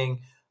your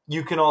thing,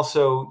 you can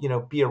also,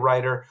 be a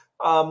writer.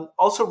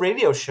 Also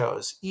radio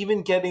shows,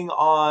 even getting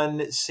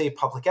on, say,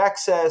 public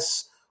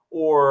access,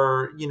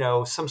 or,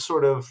 some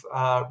sort of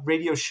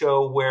radio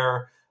show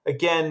where,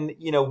 again,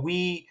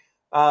 we,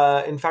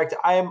 in fact,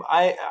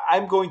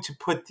 I'm going to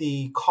put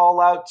the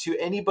call out to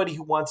anybody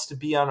who wants to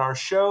be on our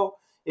show.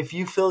 If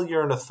you feel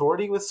you're an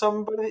authority with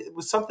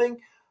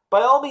something,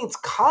 by all means,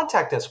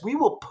 contact us. We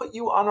will put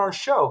you on our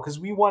show because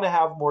we want to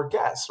have more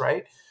guests,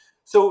 right?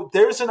 So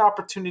there's an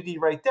opportunity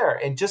right there.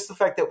 And just the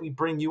fact that we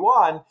bring you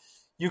on,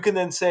 you can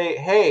then say,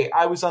 hey,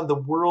 I was on the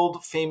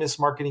world famous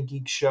Marketing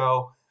Geek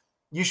show.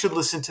 You should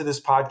listen to this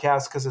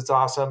podcast because it's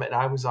awesome, and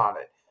I was on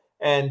it.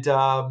 And,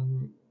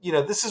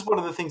 this is one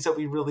of the things that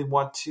we really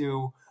want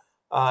to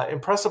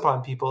impress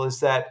upon people, is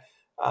that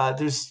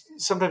there's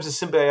sometimes a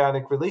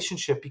symbiotic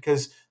relationship,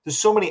 because there's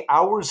so many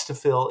hours to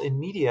fill in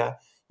media.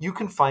 You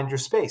can find your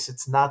space.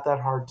 It's not that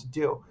hard to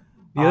do.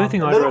 The other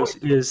thing, Andros,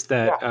 is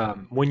that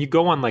when you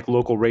go on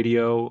local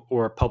radio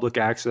or public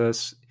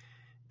access,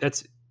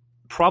 that's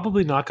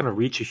probably not going to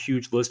reach a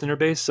huge listener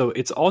base. So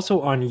it's also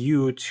on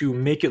you to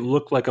make it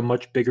look like a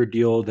much bigger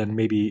deal than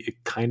maybe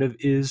it kind of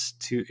is.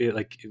 To it,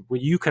 like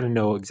when you kind of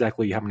know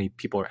exactly how many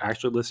people are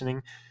actually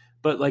listening,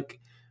 but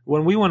like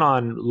when we went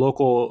on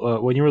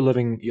local, when you were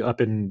living up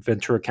in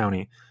Ventura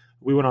County,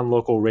 we went on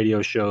local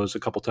radio shows a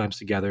couple times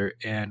together,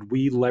 and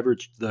we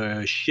leveraged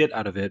the shit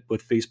out of it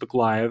with Facebook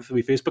Live.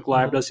 We Facebook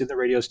Lived Mhm. us in the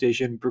radio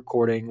station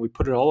recording. We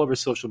put it all over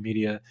social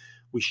media.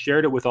 We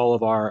shared it with all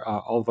of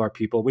our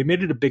people. We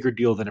made it a bigger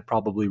deal than it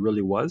probably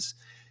really was,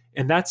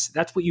 and that's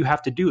what you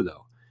have to do,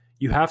 though.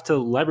 You have to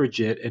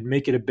leverage it and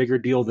make it a bigger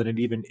deal than it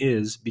even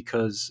is,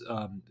 because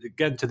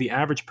again, to the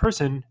average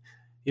person,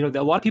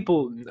 a lot of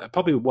people,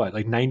 probably what,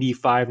 like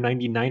 95,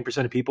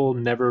 99% of people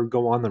never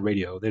go on the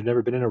radio. They've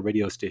never been in a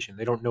radio station.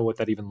 They don't know what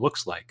that even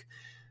looks like.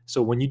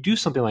 So when you do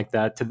something like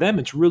that, to them,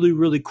 it's really,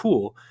 really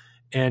cool.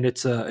 And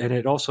and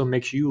it also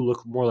makes you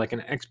look more like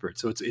an expert.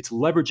 So it's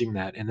leveraging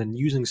that, and then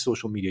using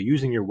social media,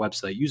 using your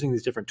website, using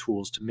these different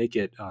tools to make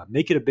it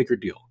a bigger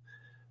deal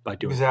by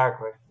doing that.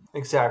 Exactly.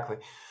 Exactly.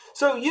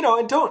 So,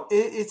 and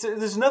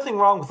there's nothing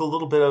wrong with a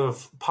little bit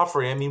of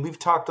puffery. I mean, we've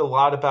talked a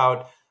lot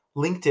about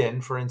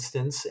LinkedIn, for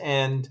instance,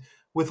 and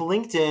with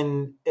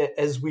LinkedIn,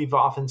 as we've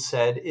often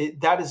said,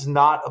 that is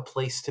not a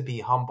place to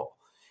be humble.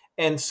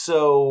 And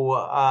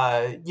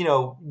so,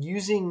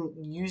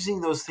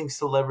 using those things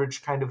to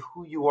leverage kind of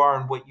who you are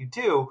and what you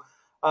do,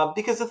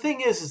 because the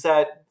thing is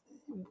that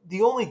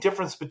the only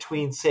difference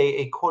between, say,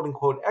 a quote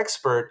unquote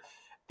expert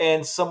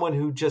and someone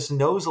who just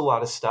knows a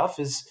lot of stuff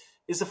is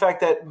the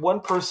fact that one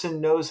person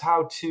knows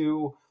how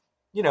to,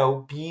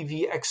 be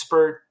the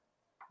expert,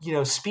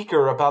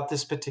 speaker about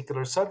this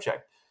particular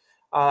subject.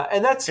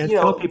 And that's, And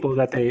tell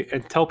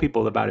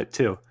people about it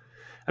too.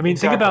 I mean,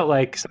 think exactly. about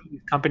like some of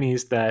these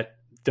companies that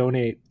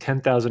donate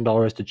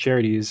 $10,000 to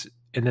charities,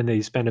 and then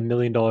they spend $1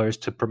 million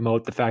to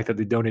promote the fact that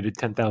they donated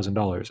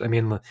 $10,000. I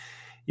mean,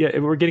 yeah,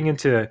 we're getting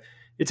into,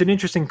 it's an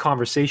interesting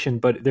conversation,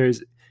 but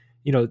there's,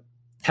 you know,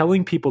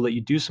 telling people that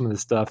you do some of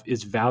this stuff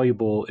is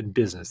valuable in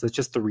business. That's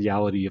just the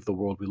reality of the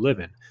world we live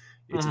in.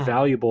 It's Hmm.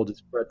 valuable to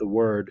spread the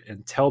word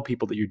and tell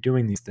people that you're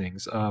doing these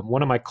things.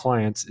 One of my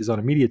clients is on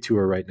a media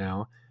tour right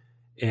now,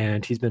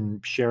 and he's been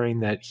sharing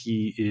that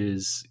he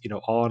is,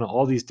 on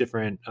all these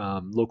different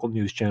local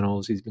news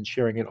channels. He's been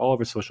sharing it all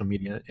over social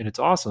media, and it's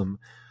awesome.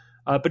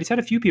 But he's had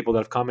a few people that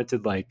have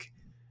commented like,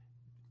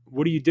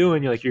 "What are you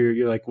doing?"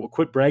 You're like, "Well,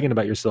 quit bragging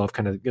about yourself,"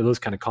 kind of, those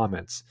kind of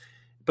comments.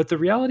 But the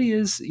reality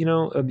is,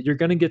 you're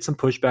going to get some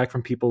pushback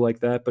from people like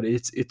that. But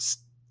it's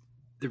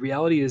the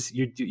reality is,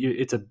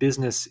 it's a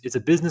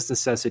business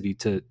necessity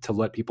to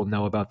let people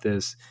know about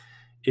this.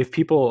 If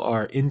people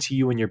are into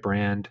you and your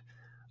brand,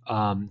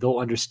 they'll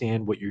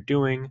understand what you're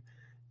doing,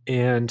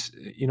 and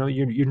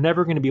you're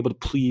never going to be able to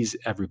please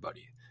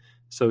everybody.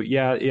 So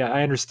yeah,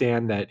 I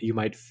understand that you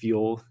might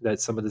feel that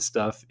some of this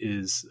stuff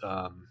is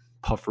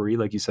puffery,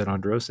 like you said,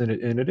 Andros, and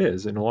it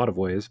is in a lot of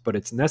ways, but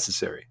it's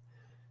necessary.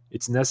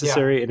 It's Yeah,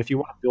 necessary, and if you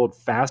want to build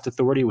fast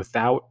authority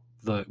without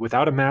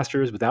a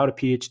master's, without a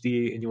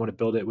PhD, and you want to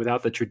build it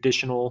without the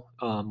traditional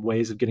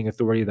ways of getting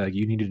authority that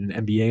you needed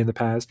an MBA in the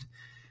past,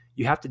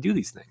 you have to do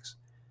these things.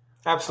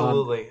 Um,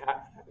 absolutely.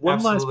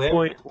 one last Absolutely.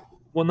 point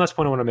one last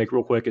point I want to make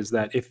real quick is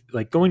that, if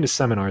like, going to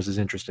seminars is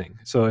interesting.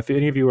 So if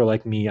any of you are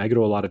like me, I go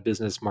to a lot of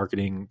business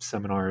marketing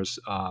seminars,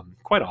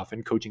 quite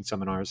often coaching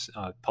seminars,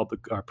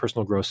 public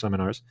personal growth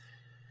seminars.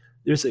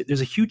 There's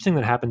a huge thing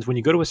that happens when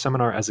you go to a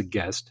seminar as a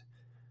guest.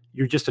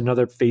 You're just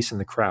another face in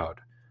the crowd.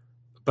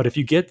 But if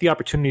you get the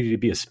opportunity to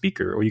be a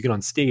speaker, or you get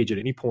on stage at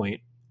any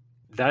point,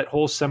 that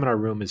whole seminar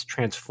room is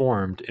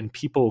transformed, and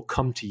people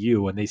come to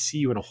you and they see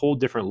you in a whole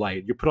different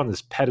light. You're put on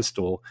this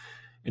pedestal,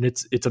 and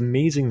it's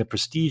amazing the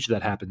prestige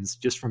that happens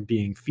just from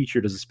being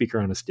featured as a speaker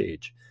on a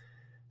stage.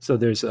 So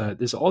there's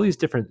all these.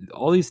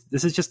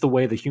 This is just the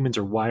way the humans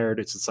are wired.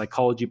 It's the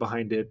psychology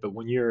behind it. But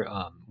when you're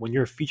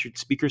a featured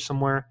speaker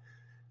somewhere,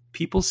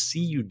 people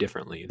see you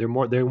differently. They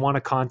want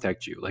to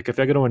contact you. Like if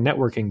I go to a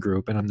networking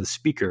group and I'm the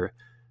speaker,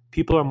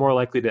 people are more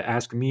likely to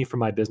ask me for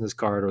my business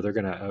card, or they're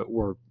gonna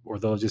or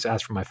they'll just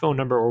ask for my phone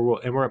number,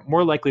 and we're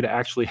more likely to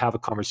actually have a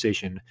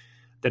conversation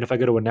than if I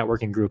go to a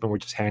networking group and we're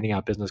just handing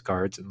out business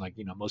cards, and like,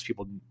 most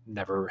people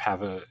never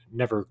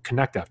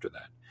connect after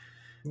that.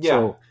 Yeah.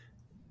 So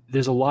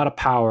there's a lot of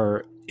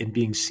power in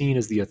being seen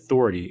as the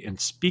authority, and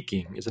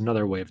speaking is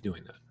another way of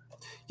doing that.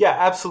 Yeah,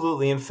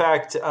 absolutely. In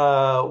fact,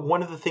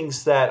 one of the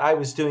things that I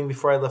was doing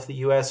before I left the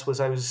U.S. was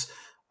I was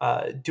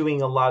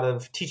teaching a lot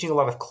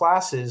of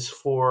classes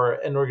for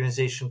an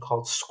organization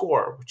called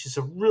SCORE, which is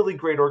a really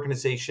great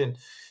organization.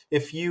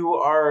 If you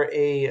are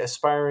a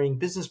aspiring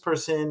business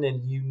person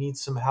and you need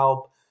some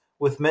help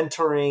with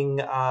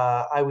mentoring,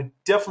 I would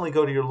definitely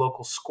go to your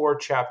local SCORE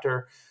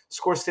chapter.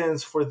 SCORE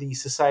stands for the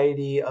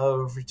Society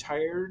of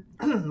Retired.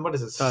 What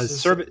is it?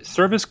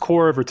 Service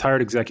Corps of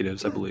Retired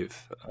Executives, I believe.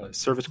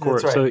 Service That's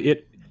Corps. right. So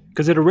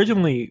because it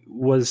originally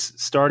was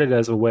started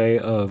as a way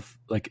of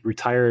like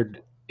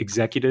retired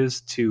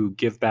executives to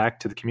give back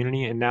to the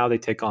community, and now they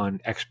take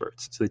on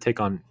experts. So they take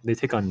on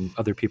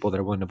other people that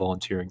are willing to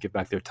volunteer and give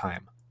back their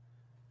time.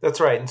 That's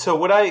right. And so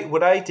what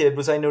I did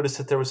was I noticed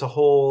that there was a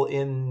hole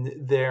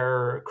in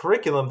their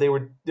curriculum. They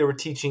were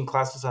teaching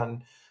classes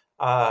on,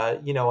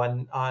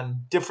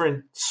 on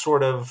different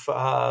sort of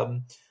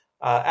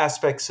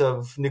aspects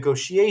of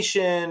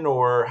negotiation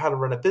or how to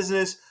run a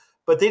business,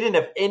 but they didn't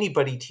have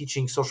anybody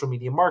teaching social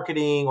media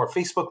marketing or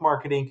Facebook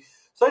marketing.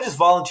 So I just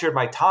volunteered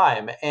my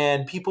time,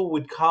 and people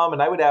would come,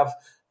 and I would have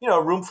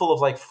a room full of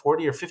like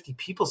 40 or 50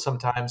 people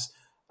sometimes,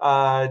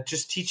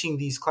 just teaching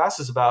these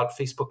classes about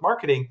Facebook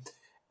marketing.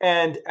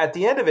 And at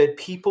the end of it,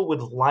 people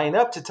would line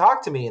up to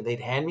talk to me, and they'd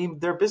hand me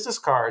their business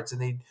cards,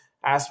 and they'd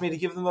ask me to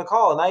give them a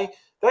call. And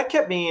that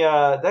kept me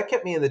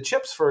in the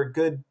chips for a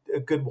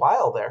good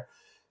while there.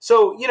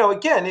 So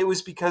again, it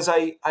was because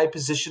I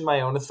positioned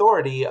my own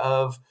authority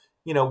of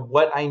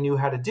what I knew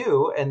how to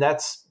do, and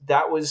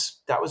that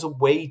was a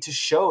way to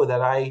show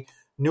that I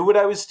knew what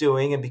I was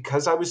doing. And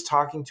because I was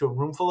talking to a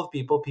room full of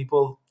people,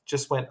 people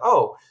just went,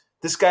 "Oh,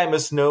 this guy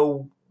must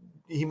know.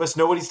 He must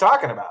know what he's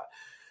talking about."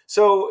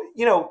 So,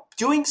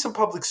 doing some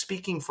public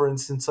speaking, for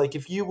instance, like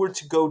if you were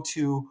to go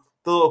to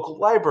the local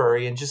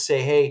library and just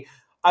say, "Hey,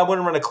 I want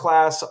to run a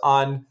class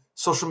on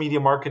social media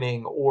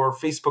marketing or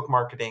Facebook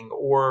marketing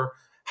or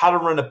how to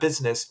run a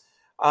business,"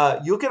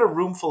 you'll get a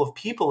room full of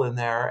people in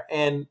there.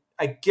 And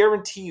I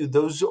guarantee you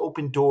those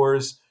open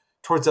doors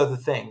towards other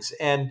things.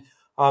 And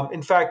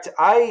in fact,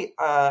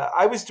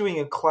 I was doing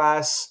a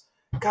class.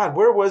 God,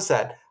 where was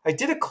that? I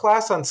did a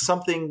class on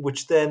something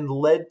which then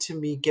led to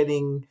me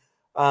getting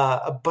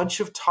a bunch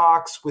of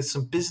talks with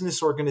some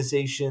business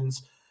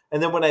organizations.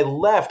 And then when I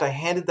left, I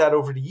handed that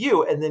over to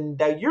you. And then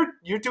now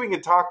you're doing a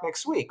talk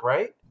next week,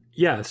 right?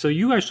 Yeah, so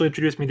you actually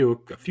introduced me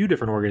to a few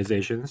different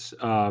organizations.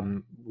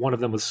 One of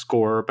them was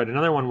SCORE, but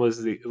another one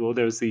was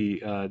there's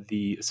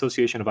the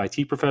Association of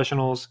IT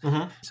Professionals.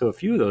 Mm-hmm. So a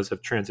few of those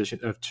have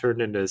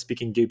turned into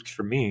speaking gigs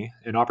for me.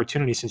 An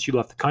opportunity since you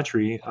left the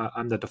country,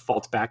 I'm the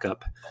default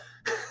backup.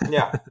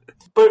 Yeah,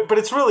 but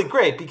it's really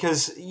great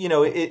because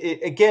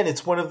again,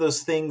 it's one of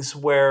those things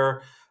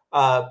where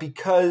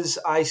because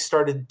I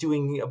started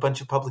doing a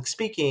bunch of public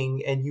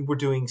speaking and you were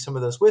doing some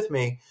of those with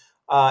me,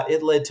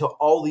 it led to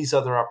all these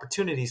other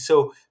opportunities.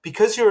 So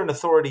because you're an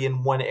authority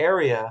in one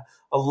area,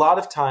 a lot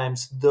of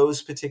times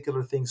those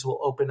particular things will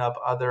open up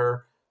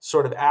other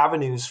sort of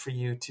avenues for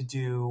you to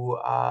do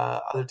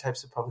other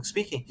types of public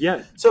speaking.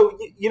 Yeah. So,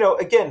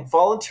 again,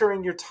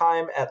 volunteering your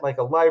time at like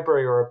a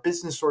library or a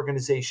business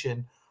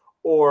organization,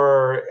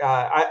 or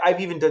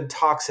I've even done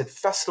talks at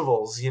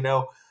festivals,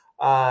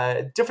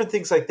 different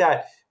things like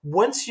that.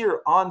 Once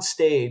you're on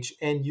stage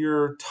and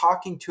you're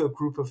talking to a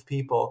group of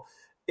people,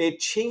 it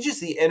changes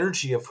the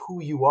energy of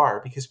who you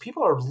are because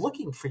people are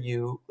looking for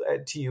you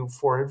to you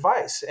for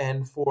advice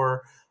and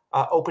for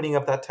opening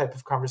up that type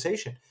of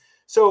conversation.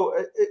 So,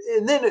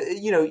 and then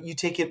you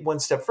take it one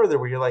step further,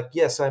 where you're like,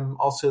 yes, I'm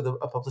also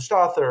a published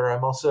author.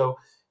 I'm also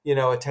a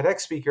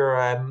TEDx speaker.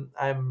 I'm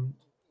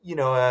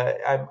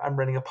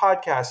running a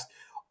podcast.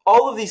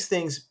 All of these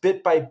things,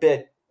 bit by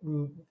bit,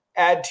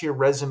 add to your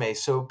resume,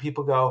 so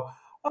people go,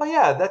 "Oh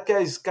yeah, that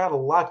guy's got a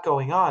lot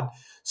going on."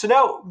 So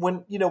now,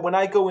 when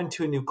I go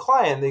into a new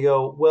client, they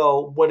go,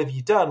 "Well, what have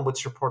you done?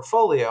 What's your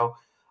portfolio?"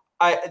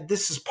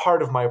 This is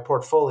part of my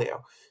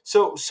portfolio.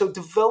 So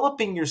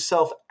developing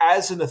yourself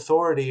as an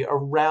authority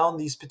around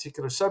these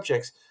particular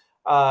subjects,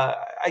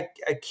 I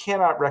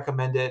cannot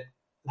recommend it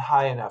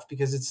high enough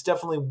because it's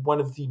definitely one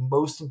of the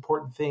most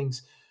important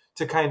things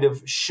to kind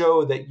of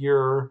show that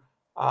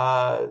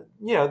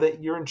that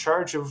you're in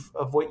charge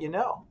of what you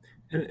know.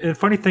 And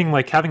funny thing,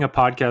 like having a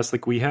podcast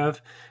like we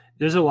have,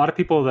 there's a lot of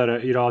people that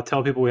are, I'll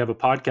tell people we have a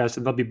podcast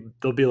and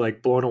they'll be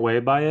like blown away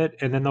by it,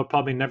 and then they'll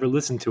probably never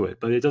listen to it.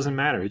 But it doesn't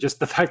matter.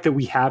 Just the fact that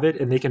we have it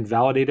and they can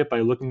validate it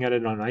by looking at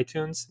it on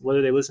iTunes,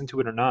 whether they listen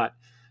to it or not,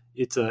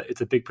 it's a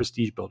big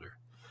prestige builder.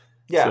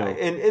 Yeah, so,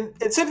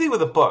 and same thing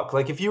with a book.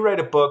 Like if you write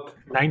a book,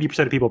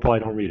 90% of people probably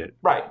don't read it.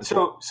 Right.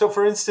 So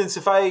for instance,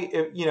 if you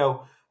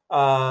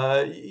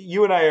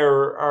and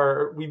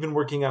I we've been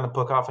working on a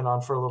book off and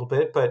on for a little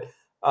bit, but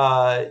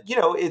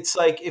it's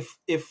like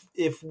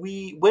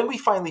when we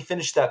finally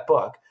finish that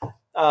book,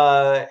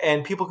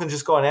 and people can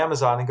just go on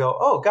Amazon and go,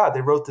 "Oh God,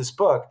 they wrote this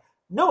book."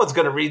 No one's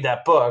going to read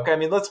that book. I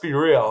mean, let's be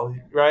real,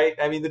 right?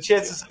 I mean, the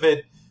chances of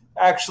it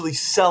actually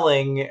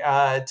selling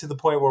to the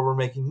point where we're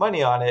making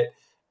money on it,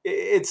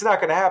 it's not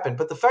going to happen.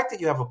 But the fact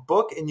that you have a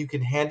book and you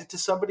can hand it to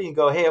somebody and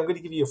go, "Hey, I'm going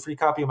to give you a free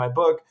copy of my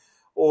book,"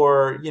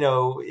 or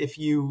if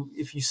you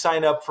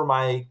sign up for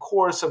my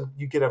course,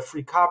 you get a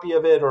free copy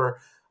of it, or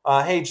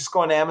hey, just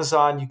go on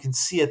Amazon, you can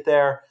see it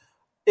there.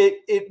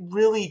 It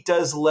really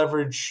does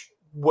leverage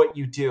what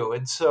you do,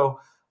 and so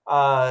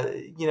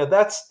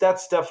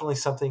that's definitely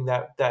something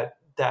that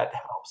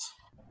helps.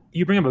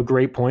 You bring up a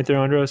great point there,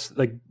 Andros.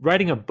 Like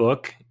writing a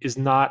book is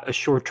not a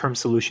short-term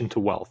solution to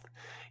wealth.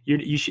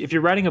 If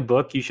you're writing a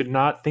book, you should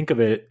not think of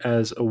it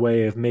as a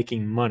way of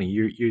making money.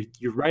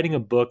 You're writing a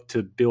book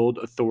to build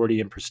authority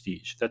and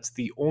prestige. That's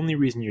the only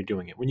reason you're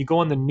doing it. When you go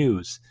on the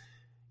news,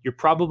 you're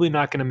probably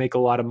not going to make a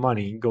lot of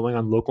money going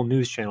on local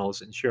news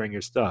channels and sharing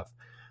your stuff.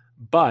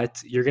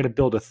 but you're going to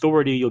build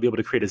authority. You'll be able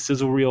to create a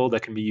sizzle reel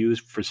that can be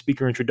used for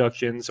speaker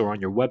introductions, or on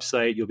your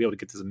website. You'll be able to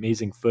get this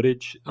amazing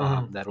footage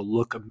that'll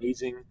look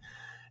amazing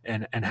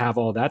and have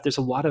all that. There's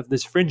a lot of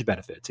this fringe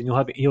benefits, and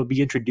you'll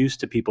be introduced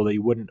to people that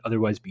you wouldn't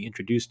otherwise be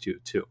introduced to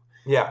too.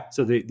 Yeah.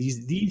 So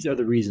these are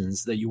the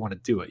reasons that you want to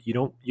do it. You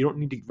don't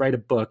need to write a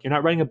book. You're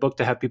not writing a book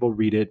to have people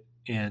read it.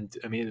 And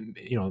I mean,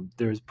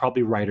 there's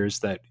probably writers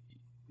that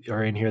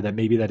are in here that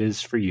maybe that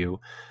is for you,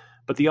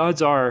 but the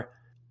odds are,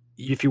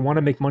 if you want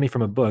to make money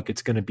from a book,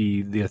 it's going to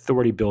be the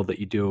authority build that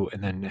you do,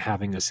 and then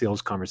having a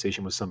sales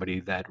conversation with somebody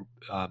that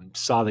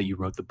saw that you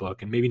wrote the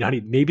book, and maybe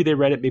they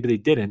read it, maybe they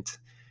didn't,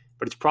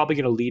 but it's probably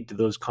going to lead to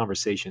those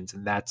conversations,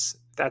 and that's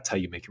how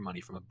you make your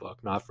money from a book,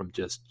 not from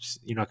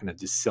you're not going to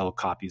just sell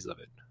copies of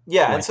it.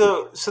 Yeah, and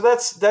so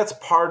that's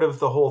part of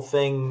the whole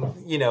thing,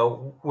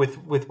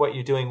 with what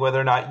you're doing, whether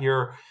or not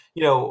you're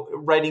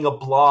writing a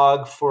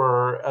blog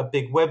for a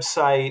big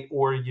website,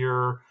 or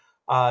you're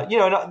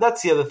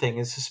that's the other thing,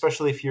 is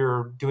especially if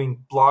you're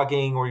doing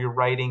blogging or you're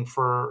writing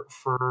for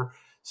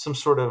some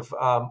sort of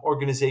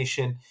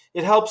organization,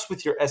 it helps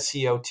with your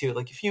SEO too.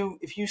 Like if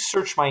you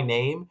search my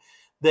name,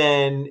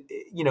 then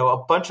a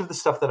bunch of the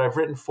stuff that I've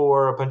written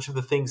for, a bunch of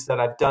the things that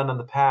I've done in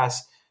the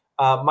past,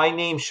 my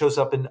name shows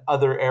up in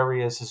other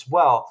areas as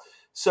well.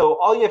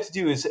 So all you have to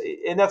do is,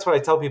 and that's what I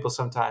tell people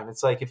sometimes,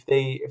 it's like if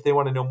they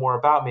want to know more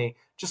about me,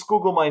 just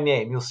Google my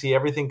name. You'll see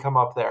everything come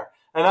up there.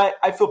 And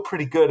I feel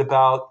pretty good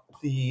about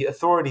the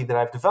authority that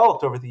I've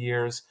developed over the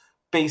years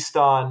based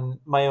on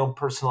my own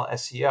personal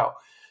SEO.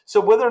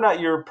 So whether or not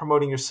you're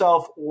promoting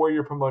yourself or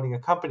you're promoting a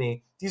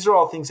company, these are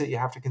all things that you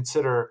have to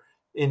consider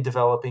in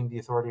developing the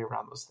authority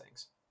around those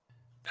things.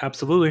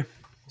 Absolutely.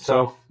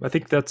 So I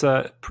think that's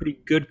a pretty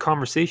good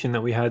conversation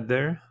that we had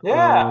there.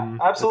 Yeah,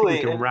 absolutely.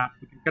 I think we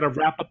got to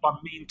wrap up our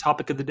main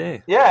topic of the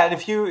day. Yeah, and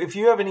if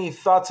you have any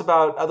thoughts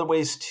about other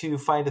ways to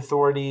find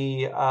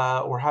authority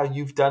or how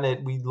you've done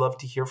it, we'd love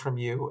to hear from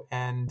you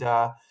and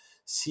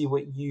see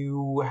what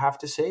you have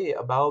to say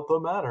about the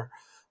matter.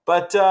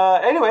 But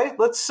anyway,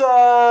 let's.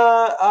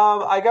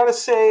 I gotta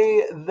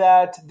say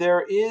that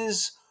there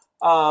is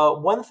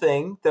one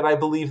thing that I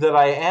believe that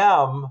I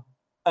am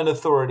an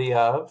authority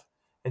of.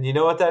 And you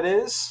know what that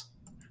is?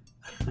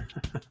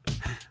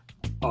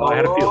 I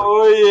had a feeling.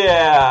 Oh,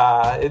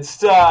 yeah. It's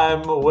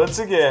time, once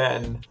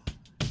again,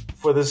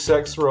 for the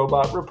Sex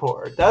Robot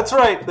Report. That's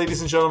right,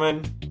 ladies and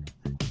gentlemen.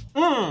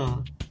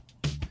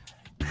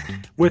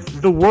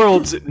 With the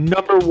world's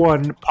number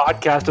one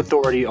podcast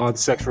authority on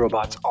sex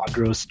robots,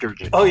 Andros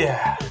Sturgeon. Oh,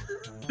 yeah.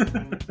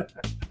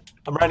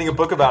 I'm writing a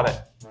book about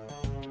it.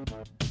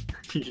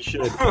 You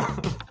should.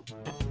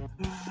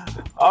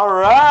 All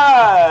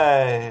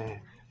right.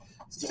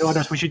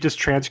 Andros, we should just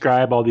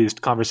transcribe all these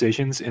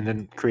conversations and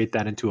then create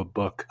that into a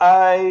book.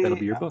 That'll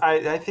be your book.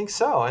 I think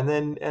so. And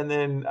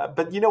then,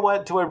 but you know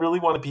what? Do I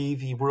really want to be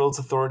the world's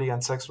authority on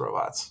sex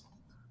robots?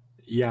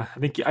 Yeah,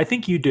 I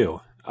think you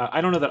do. I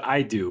don't know that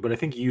I do, but I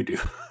think you do.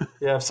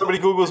 Yeah. If somebody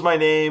Googles my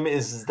name,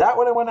 is that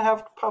what I want to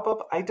have pop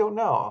up? I don't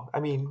know. I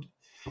mean,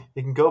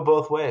 it can go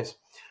both ways.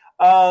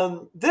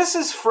 This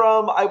is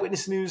from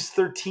Eyewitness News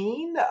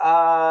 13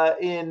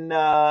 in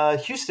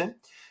Houston.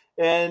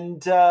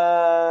 And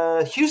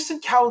Houston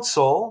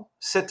Council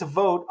set to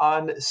vote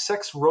on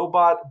sex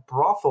robot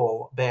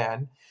brothel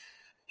ban.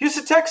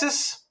 Houston,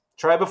 Texas,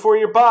 try before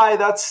you buy.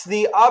 That's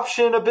the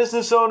option a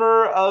business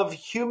owner of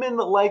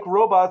human-like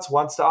robots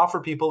wants to offer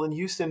people in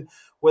Houston,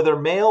 whether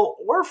male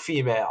or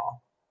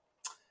female.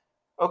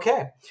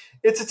 Okay.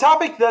 It's a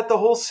topic that the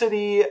whole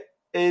city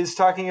is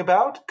talking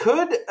about.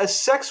 Could a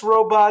sex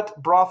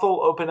robot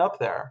brothel open up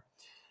there?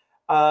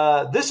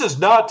 This is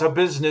not a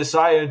business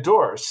I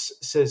endorse,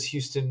 says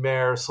Houston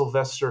Mayor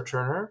Sylvester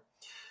Turner.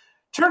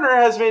 Turner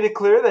has made it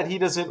clear that he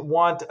doesn't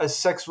want a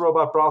sex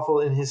robot brothel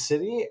in his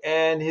city,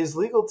 and his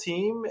legal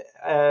team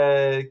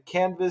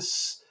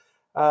canvass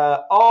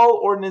all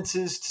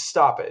ordinances to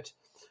stop it.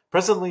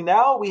 Presently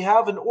now, we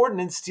have an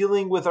ordinance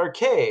dealing with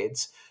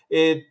arcades.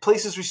 It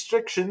places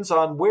restrictions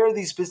on where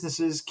these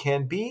businesses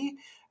can be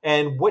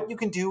and what you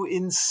can do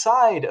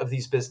inside of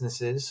these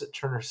businesses,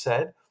 Turner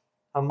said.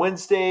 On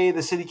Wednesday,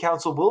 the city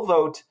council will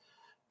vote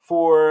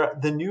for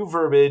the new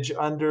verbiage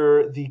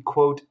under the,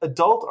 quote,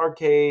 adult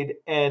arcade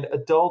and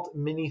adult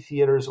mini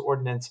theaters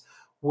ordinance,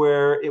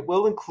 where it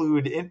will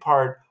include, in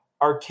part,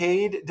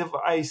 arcade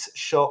device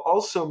shall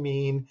also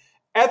mean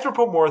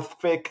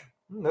anthropomorphic,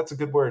 that's a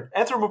good word,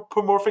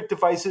 anthropomorphic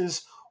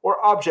devices or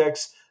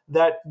objects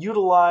that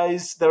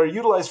are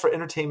utilized for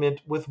entertainment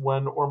with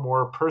one or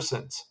more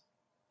persons.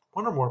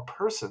 One or more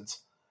persons?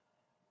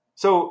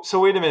 So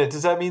wait a minute.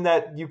 Does that mean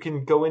that you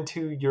can go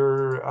into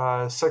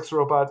your sex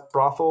robot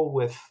brothel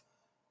with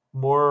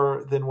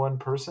more than one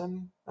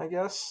person? I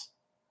guess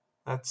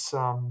that's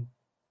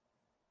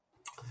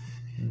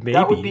maybe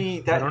that would be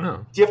that. I don't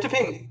know. Do you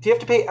have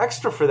to pay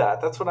extra for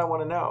that? That's what I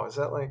want to know. Is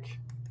that like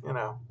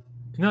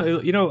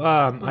No,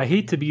 I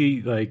hate to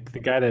be like the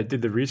guy that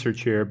did the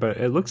research here, but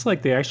it looks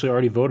like they actually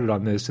already voted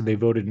on this and they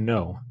voted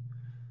no.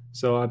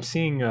 So I'm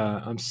seeing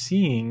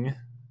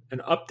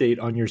an update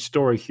on your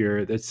story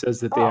here that says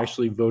that they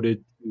actually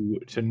voted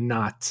to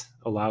not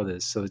allow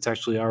this. So it's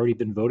actually already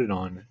been voted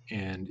on,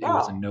 and it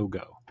was a Oh,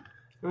 no-go.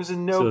 it was a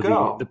So the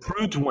no-go.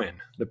 prudes win.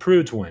 The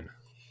prudes win.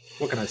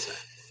 What can I say?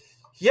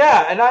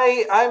 Yeah, and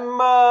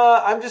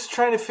I'm just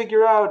trying to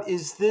figure out,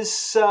 is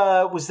this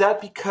was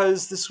that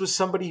because this was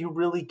somebody who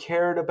really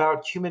cared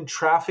about human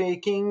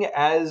trafficking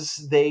as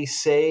they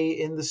say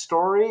in the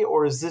story,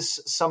 or is this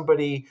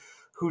somebody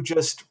who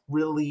just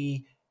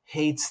really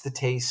hates the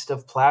taste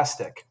of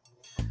plastic?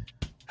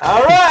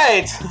 All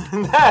right,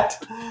 that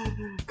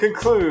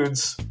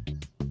concludes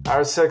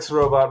our sex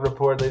robot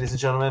report, ladies and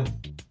gentlemen.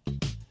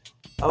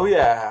 Oh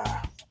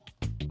yeah.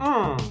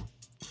 Mm.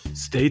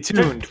 Stay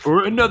tuned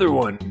for another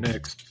one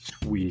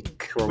next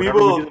week, or We whenever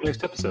we will- do the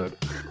next episode.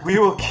 We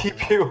will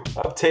keep you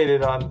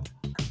updated on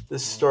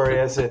this story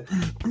as it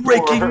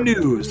Breaking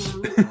news.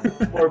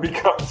 or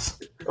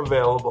becomes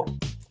available.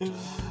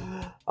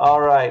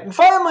 All right. And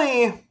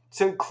finally,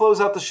 to close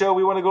out the show,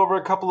 we want to go over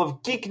a couple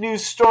of geek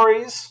news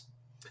stories.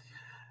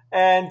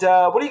 And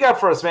what do you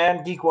got for us,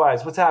 man,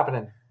 geek-wise? What's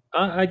happening?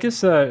 I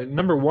guess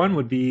number one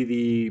would be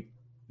the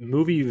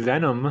movie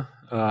Venom.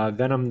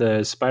 Venom,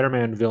 the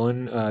Spider-Man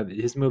villain.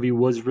 His movie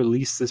was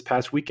released this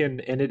past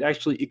weekend, and it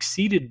actually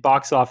exceeded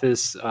box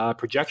office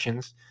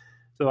projections.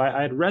 So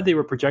I had read they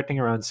were projecting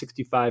around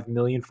 65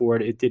 million for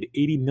it. It did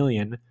 80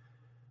 million,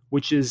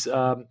 which is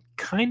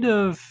kind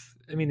of,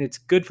 I mean, it's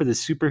good for the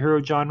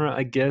superhero genre,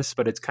 I guess,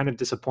 but it's kind of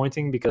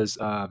disappointing because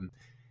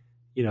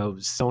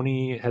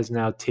Sony has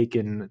now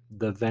taken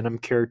the Venom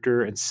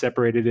character and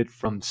separated it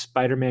from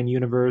Spider-Man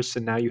universe,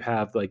 and now you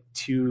have like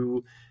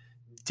two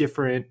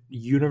different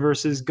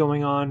universes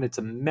going on. It's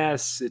a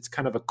mess. It's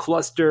kind of a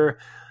cluster.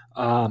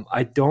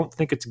 I don't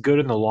think it's good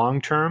in the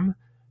long term.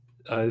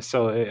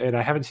 And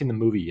I haven't seen the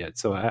movie yet,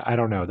 so I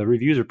don't know. The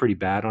reviews are pretty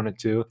bad on it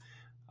too.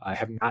 I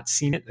have not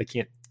seen it. I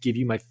can't give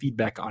you my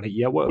feedback on it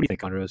yet. What do you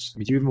think, Andres? I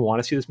mean, do you even want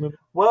to see this movie?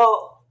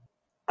 Well,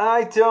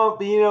 I don't,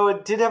 but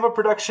it did have a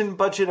production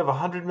budget of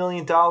 $100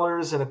 million,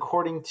 and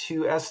according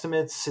to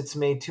estimates, it's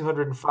made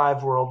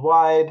 205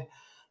 worldwide.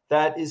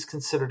 That is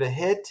considered a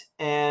hit,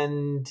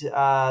 and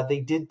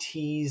they did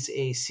tease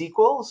a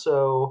sequel,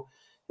 so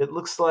it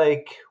looks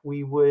like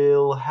we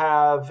will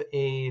have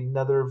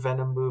another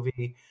Venom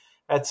movie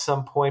at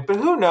some point. But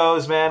who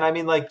knows, man? I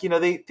mean,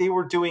 they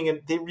were doing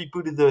it. They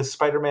rebooted the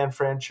Spider-Man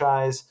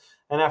franchise,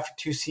 and after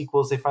 2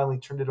 sequels, they finally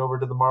turned it over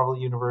to the Marvel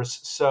Universe.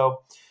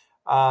 So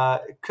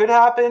it could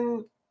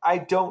happen. I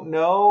don't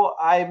know.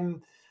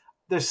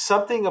 There's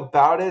something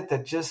about it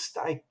that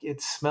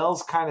it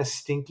smells kind of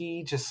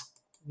stinky. Just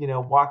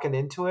walking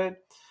into it.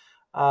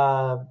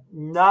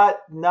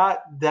 Not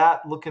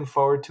that looking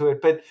forward to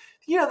it. But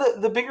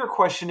the bigger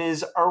question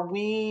is: are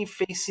we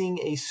facing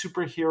a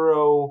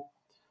superhero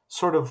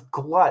sort of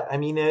glut? I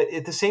mean,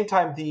 at the same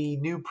time, the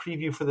new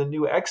preview for the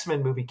new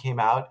X-Men movie came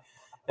out,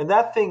 and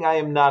that thing I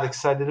am not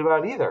excited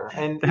about either.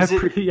 And I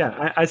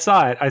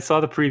saw it. I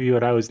saw the preview,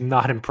 and I was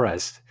not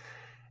impressed.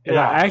 And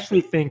Yeah.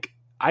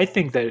 I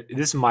think that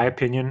this is my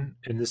opinion,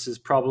 and this is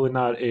probably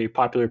not a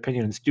popular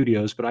opinion in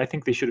studios, but I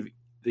think they should have.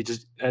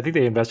 I think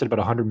they invested about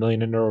 100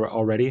 million in it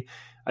already.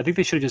 I think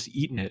they should have just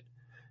eaten it.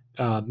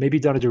 Maybe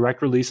done a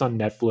direct release on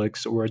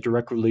Netflix or a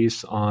direct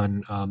release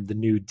on the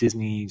new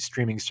Disney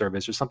streaming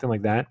service or something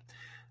like that.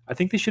 I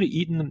think they should have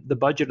eaten the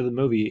budget of the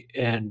movie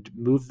and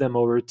moved them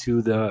over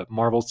to the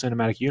Marvel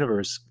Cinematic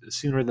Universe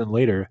sooner than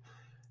later,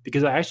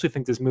 because I actually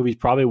think this movie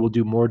probably will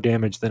do more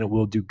damage than it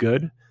will do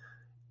good.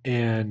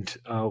 And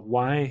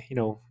why?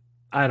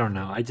 I don't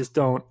know. I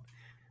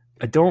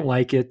don't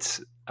like it.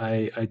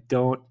 I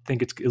don't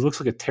think it looks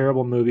like a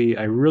terrible movie.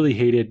 I really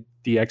hated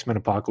the X-Men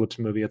Apocalypse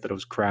movie. I thought it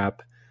was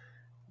crap.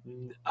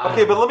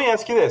 Okay, but let me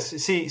ask you this.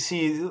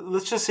 See,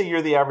 let's just say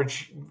you're the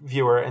average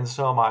viewer, and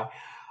so am I.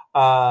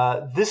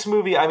 This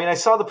movie, I mean, I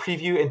saw the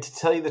preview, and to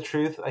tell you the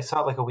truth, I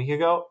saw it like a week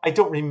ago. I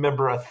don't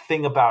remember a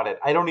thing about it.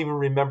 I don't even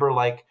remember,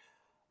 I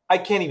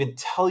can't even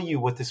tell you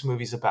what this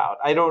movie's about.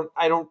 I don't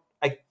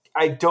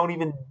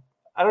even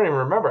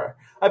remember.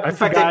 I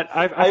forgot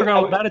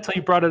all about it till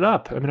you brought it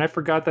up. I mean, I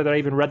forgot that I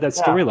even read that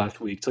story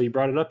last week till you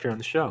brought it up here on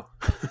the show.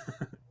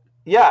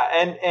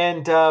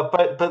 Yeah,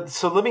 but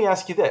so let me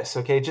ask you this,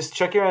 okay? Just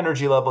check your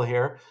energy level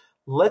here.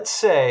 Let's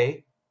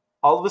say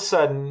all of a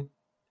sudden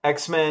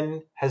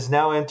X-Men has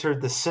now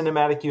entered the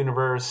cinematic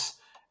universe,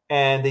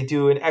 and they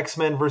do an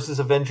X-Men versus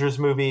Avengers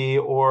movie,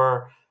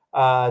 or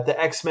the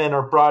X-Men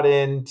are brought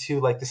into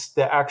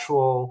the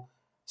actual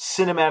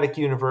cinematic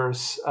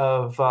universe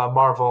of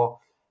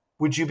Marvel.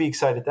 Would you be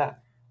excited then?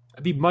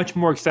 I'd be much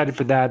more excited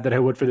for that than I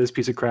would for this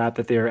piece of crap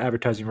that they are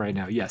advertising right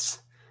now.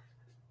 Yes.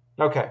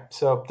 Okay,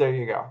 so there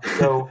you go.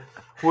 So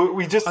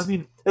we just, I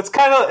mean, it's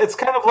kind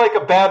of like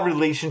a bad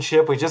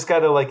relationship. We just got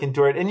to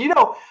endure it. And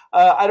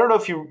I don't know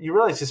if you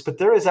realize this, but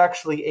there is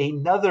actually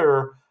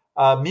another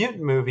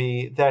mutant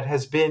movie that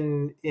has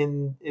been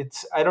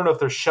I don't know if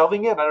they're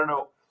shelving it. I don't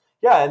know.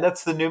 Yeah, and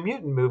that's the New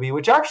Mutant movie,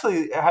 which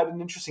actually had an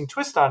interesting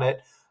twist on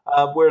it,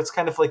 where it's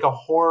kind of like a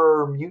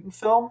horror mutant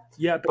film.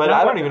 Yeah, but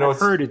I don't even know. I've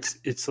heard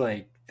it's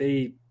like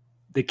they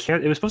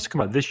can't. It was supposed to come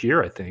out this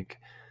year, I think,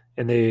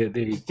 and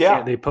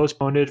they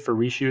postponed it for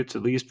reshoots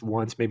at least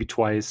once, maybe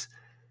twice.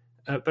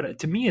 But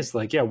to me, it's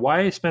like, yeah,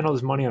 why spend all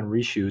this money on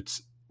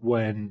reshoots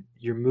when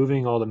you're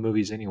moving all the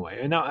movies anyway?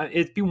 And now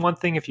it'd be one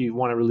thing if you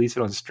want to release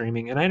it on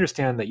streaming, and I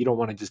understand that you don't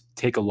want to just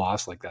take a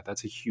loss like that.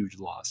 That's a huge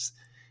loss,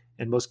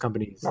 and most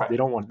companies Right.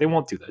 they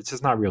won't do that. It's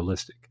just not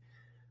realistic.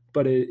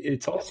 But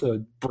it's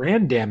also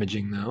brand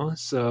damaging, though.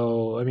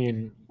 So I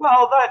mean,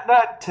 Well,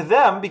 not to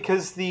them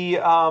because they're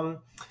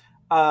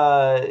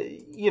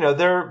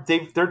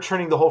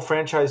turning the whole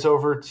franchise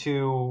over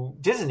to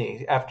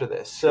Disney after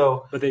this.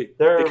 So but they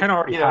they're kind of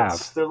already have.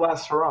 It's their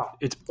last hurrah.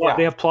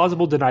 They have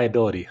plausible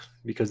deniability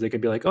because they could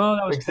be like, oh,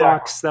 that was Exactly.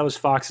 Fox. That was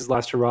Fox's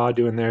last hurrah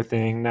doing their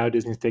thing. Now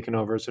Disney's taking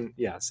over. So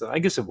yeah, so I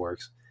guess it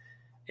works.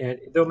 And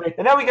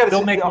now we got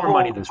they'll make more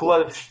money this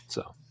week.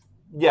 So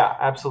yeah,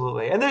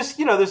 absolutely. And there's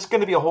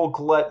going to be a whole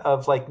glut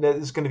of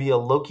there's going to be a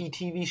Loki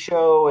TV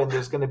show, and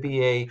there's going to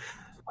be a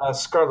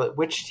Scarlet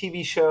Witch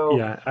TV show.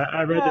 Yeah,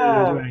 I read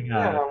that they're doing.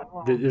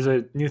 There's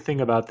a new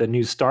thing about the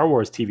new Star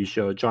Wars TV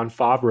show. Jon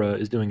Favreau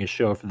is doing a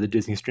show for the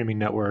Disney streaming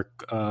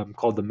network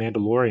called The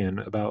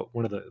Mandalorian about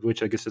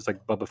which I guess is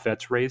like Boba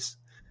Fett's race.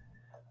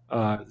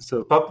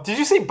 Did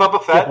you say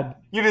Boba Fett? Yeah,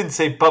 you didn't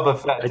say Boba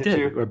Fett, did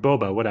you? Or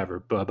Boba,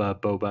 whatever. Boba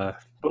Fett.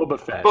 Boba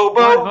Fett.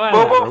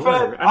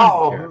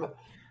 Oh,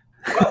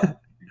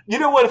 you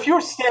know what? If you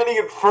were standing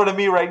in front of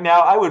me right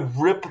now, I would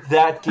rip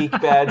that geek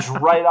badge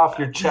right off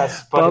your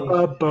chest, buddy.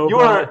 Boba.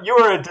 You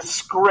are a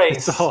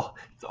disgrace. It's all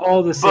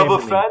the same.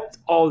 Boba Fett. It's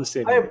all the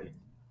same. I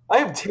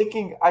am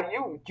taking.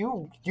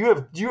 You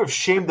have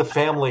shamed the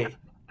family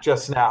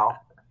just now.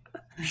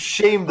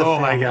 Shamed the family.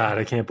 Oh my god!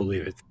 I can't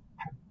believe it.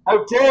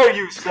 How dare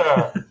you,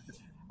 sir?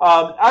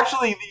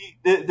 Actually,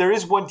 there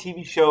is one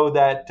TV show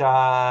that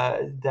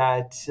I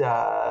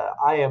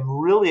am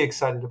really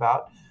excited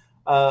about.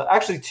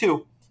 Actually,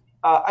 two.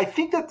 I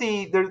think that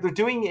they're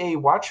doing a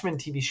Watchmen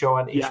TV show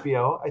on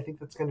HBO. I think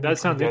that's going to be. That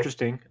sounds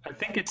interesting. I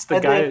think it's the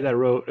guy that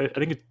wrote. I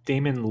think it's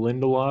Damon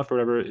Lindelof or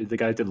whatever. The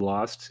guy that did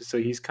Lost. So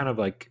he's kind of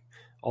like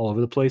all over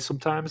the place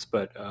sometimes,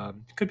 but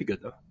it could be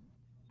good though.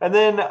 And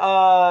then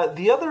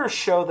the other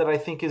show that I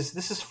think there's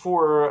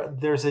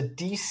a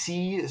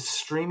DC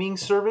streaming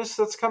service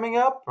that's coming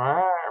up.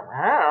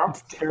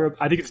 It's terrible.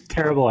 I think it's a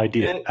terrible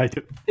idea.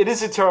 It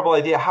is a terrible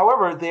idea.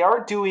 However, they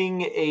are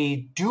doing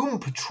a Doom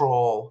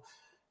Patrol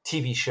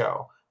TV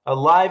show, a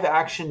live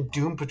action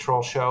Doom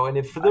Patrol show.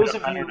 And for those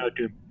of you, I don't know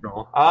Doom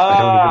Patrol. I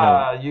don't even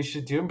know. You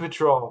should Doom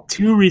Patrol.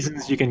 2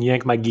 reasons you can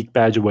yank my geek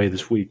badge away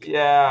this week.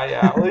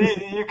 Yeah. Well,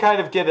 you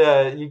kind of get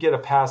a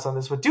pass on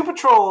this one. Doom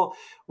Patrol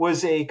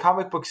was a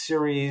comic book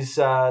series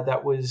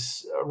that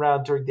was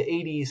around during the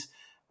 80s,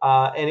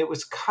 and it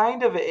was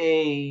kind of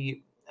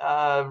it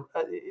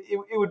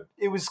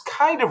was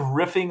kind of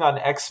riffing on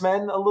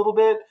X-Men a little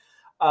bit.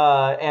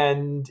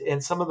 And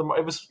some of them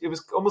it was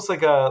almost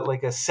like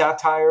a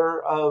satire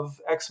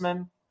of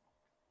X-Men,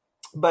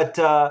 but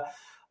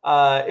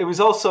it was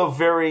also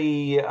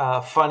very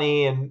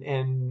funny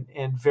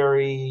and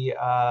very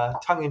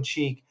tongue in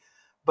cheek.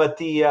 But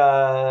it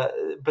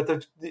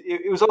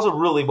was also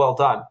really well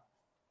done.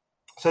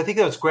 So I think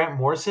that was Grant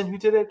Morrison who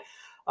did it.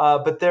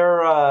 But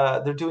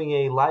they're doing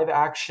a live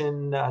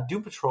action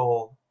Doom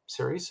Patrol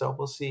series. So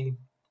we'll see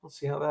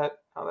how that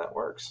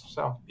works.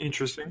 So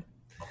interesting.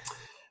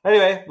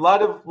 Anyway, a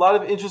lot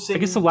of interesting. I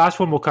guess the last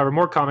one we'll cover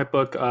more comic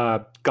book.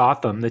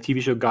 Gotham, the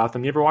TV show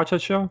Gotham. You ever watch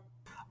that show?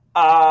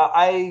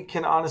 I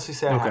can honestly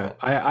say I haven't.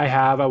 I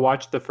have. I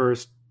watched the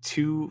first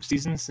 2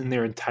 seasons in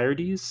their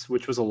entireties,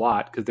 which was a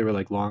lot because they were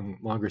like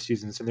longer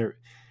seasons, and they're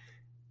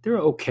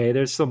okay.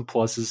 There's some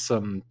pluses,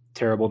 some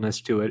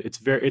terribleness to it.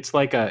 It's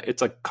like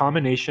a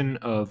combination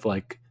of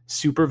like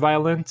super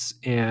violence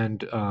and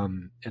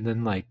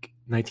then like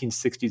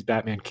 1960s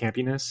Batman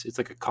campiness. It's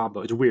like a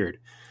combo. It's weird.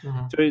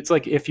 Mm-hmm. So it's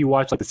like if you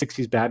watch like the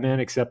 60s Batman,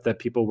 except that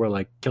people were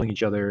like killing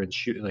each other and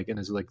shooting, like, and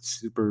there's like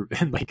super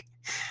and like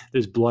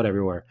there's blood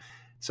everywhere.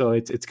 So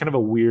it's kind of a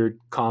weird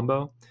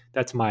combo.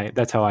 That's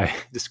how I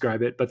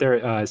describe it. But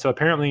so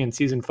apparently in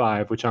season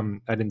 5, which I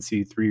didn't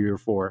see 3 or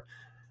 4,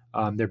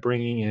 they're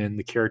bringing in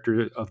the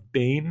character of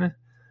Bane,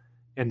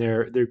 and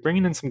they're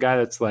bringing in some guy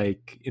that's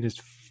like in his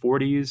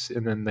 40s,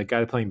 and then the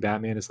guy playing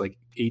Batman is like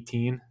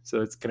 18.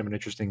 So it's kind of an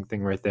interesting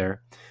thing right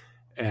there.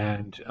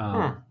 And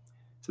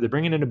so they're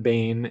bringing in a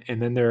Bane,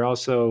 and then they're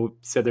also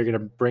said they're going to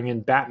bring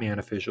in Batman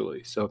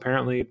officially. So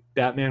apparently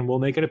Batman will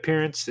make an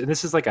appearance, and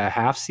this is like a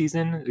half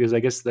season because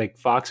I guess like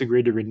Fox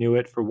agreed to renew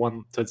it for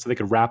one, so they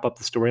could wrap up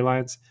the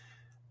storylines,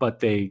 but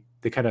they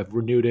kind of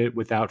renewed it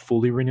without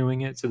fully renewing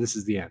it. So this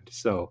is the end.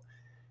 So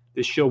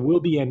this show will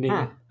be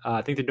ending.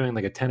 I think they're doing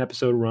like a 10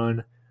 episode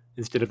run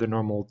instead of the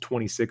normal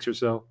 26 or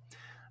so.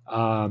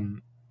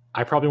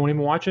 I probably won't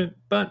even watch it,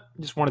 but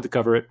just wanted to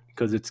cover it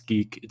because it's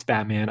geek. It's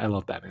Batman. I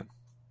love Batman.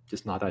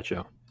 Just not that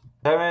show.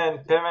 Batman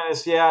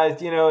is,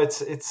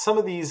 it's some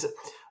of these.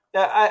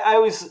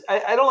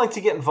 I don't like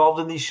to get involved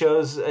in these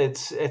shows.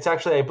 It's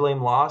actually I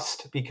blame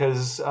Lost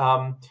because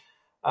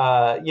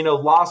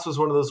Lost was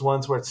one of those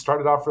ones where it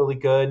started off really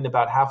good, and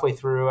about halfway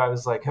through, I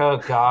was like, "Oh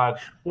God,"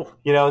 and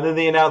then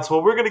they announced,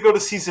 "Well, we're going to go to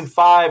season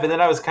 5," and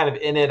then I was kind of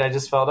in it. I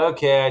just felt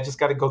okay. I just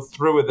got to go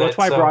through with it. That's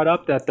why I brought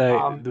up that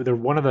the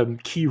one of the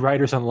key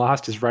writers on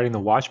Lost is writing the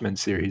Watchmen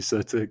series,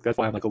 so that's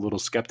why I'm like a little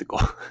skeptical.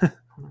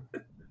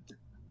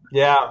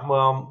 Yeah,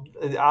 well,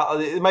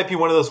 it might be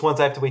one of those ones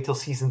I have to wait till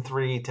season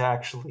 3 to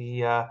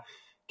actually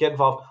get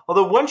involved.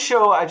 Although one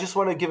show, I just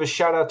want to give a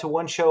shout out to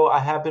one show I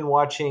have been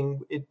watching.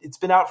 It's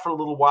been out for a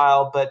little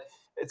while, but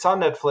it's on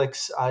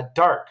Netflix.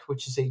 Dark,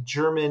 which is a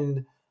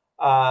German.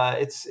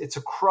 It's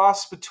a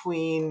cross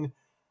between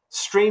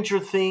Stranger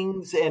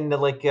Things and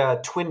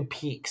Twin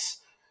Peaks.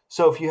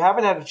 So if you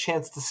haven't had a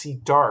chance to see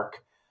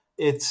Dark,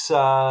 it's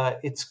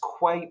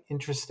quite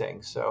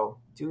interesting. So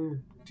do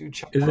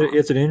check.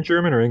 Is it in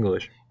German or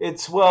English?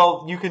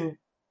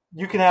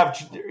 You can have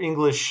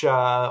English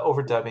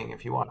overdubbing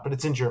if you want, but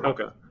it's in German.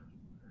 Okay.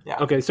 Yeah.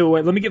 Okay, so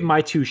let me give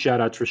my 2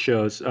 shout-outs for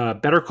shows.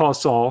 Better Call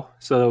Saul.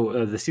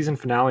 So the season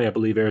finale, I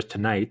believe, airs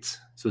tonight.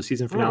 So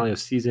season finale of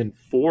season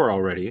 4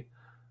 already.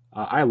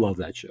 I love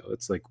that show.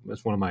 It's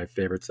one of my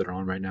favorites that are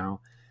on right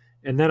now.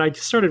 And then I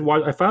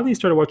finally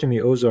started watching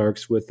The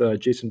Ozarks with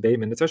Jason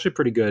Bateman. It's actually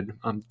pretty good.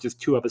 Just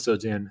 2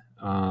 episodes in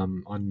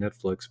on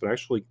Netflix, but I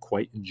actually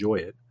quite enjoy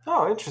it.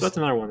 Oh, interesting. So that's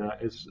another one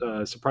that is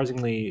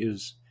surprisingly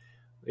is.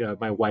 Yeah,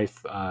 my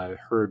wife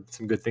heard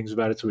some good things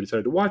about it, so we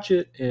decided to watch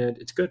it, and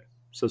it's good.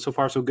 So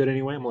far, so good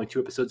anyway. I'm only 2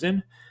 episodes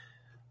in.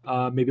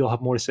 Maybe I'll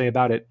have more to say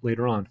about it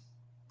later on.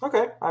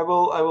 Okay, I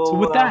will. So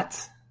with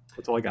that's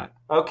all I got.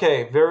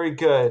 Okay, very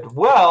good.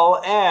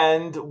 Well,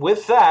 and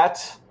with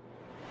that,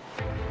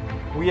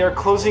 we are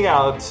closing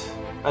out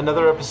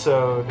another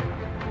episode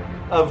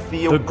of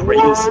the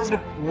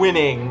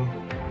award-winning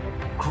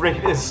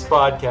Greatest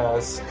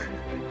Podcast.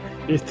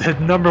 It's the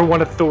number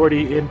 1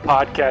 authority in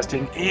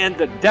podcasting, and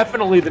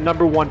definitely the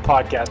number 1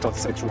 podcast on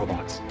sex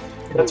robots.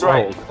 That's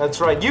right. That's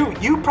right.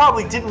 You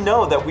probably didn't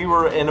know that we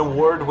were an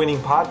award-winning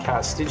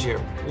podcast, did you?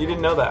 You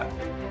didn't know that.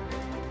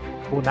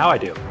 Well, now I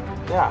do.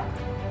 Yeah.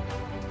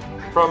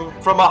 From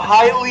a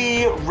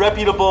highly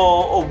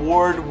reputable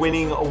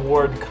award-winning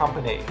award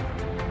company.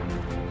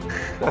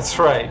 That's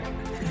right.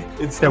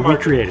 It's that we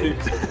created.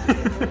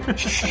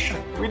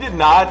 We did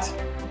not.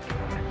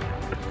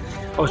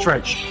 Oh, that's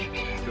right. Shh.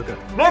 Okay.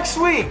 Next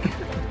week,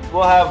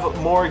 we'll have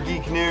more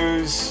geek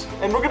news,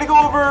 and we're going to go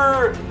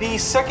over the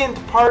second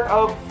part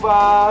of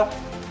what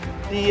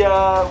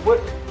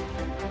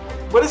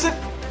is it?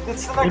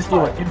 It's the next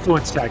part.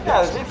 Influence Tactics.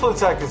 Yeah, the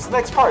Influence Tactics, the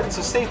next part,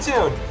 so stay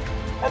tuned.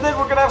 And then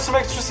we're going to have some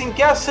interesting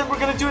guests, and we're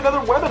going to do another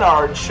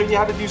webinar and show you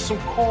how to do some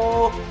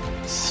cool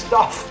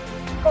stuff.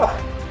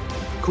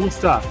 Cool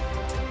stuff.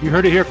 You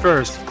heard it here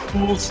first.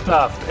 Cool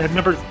stuff. And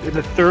remember,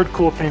 the third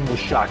cool thing will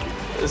shock you.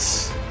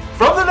 This,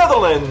 from the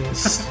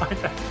Netherlands.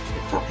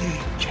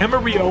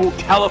 Camarillo,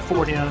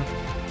 California,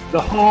 the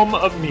home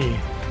of me.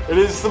 It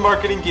is the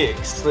Marketing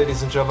Geeks,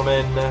 ladies and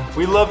gentlemen.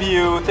 We love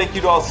you. Thank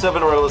you to all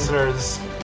 7 of our listeners.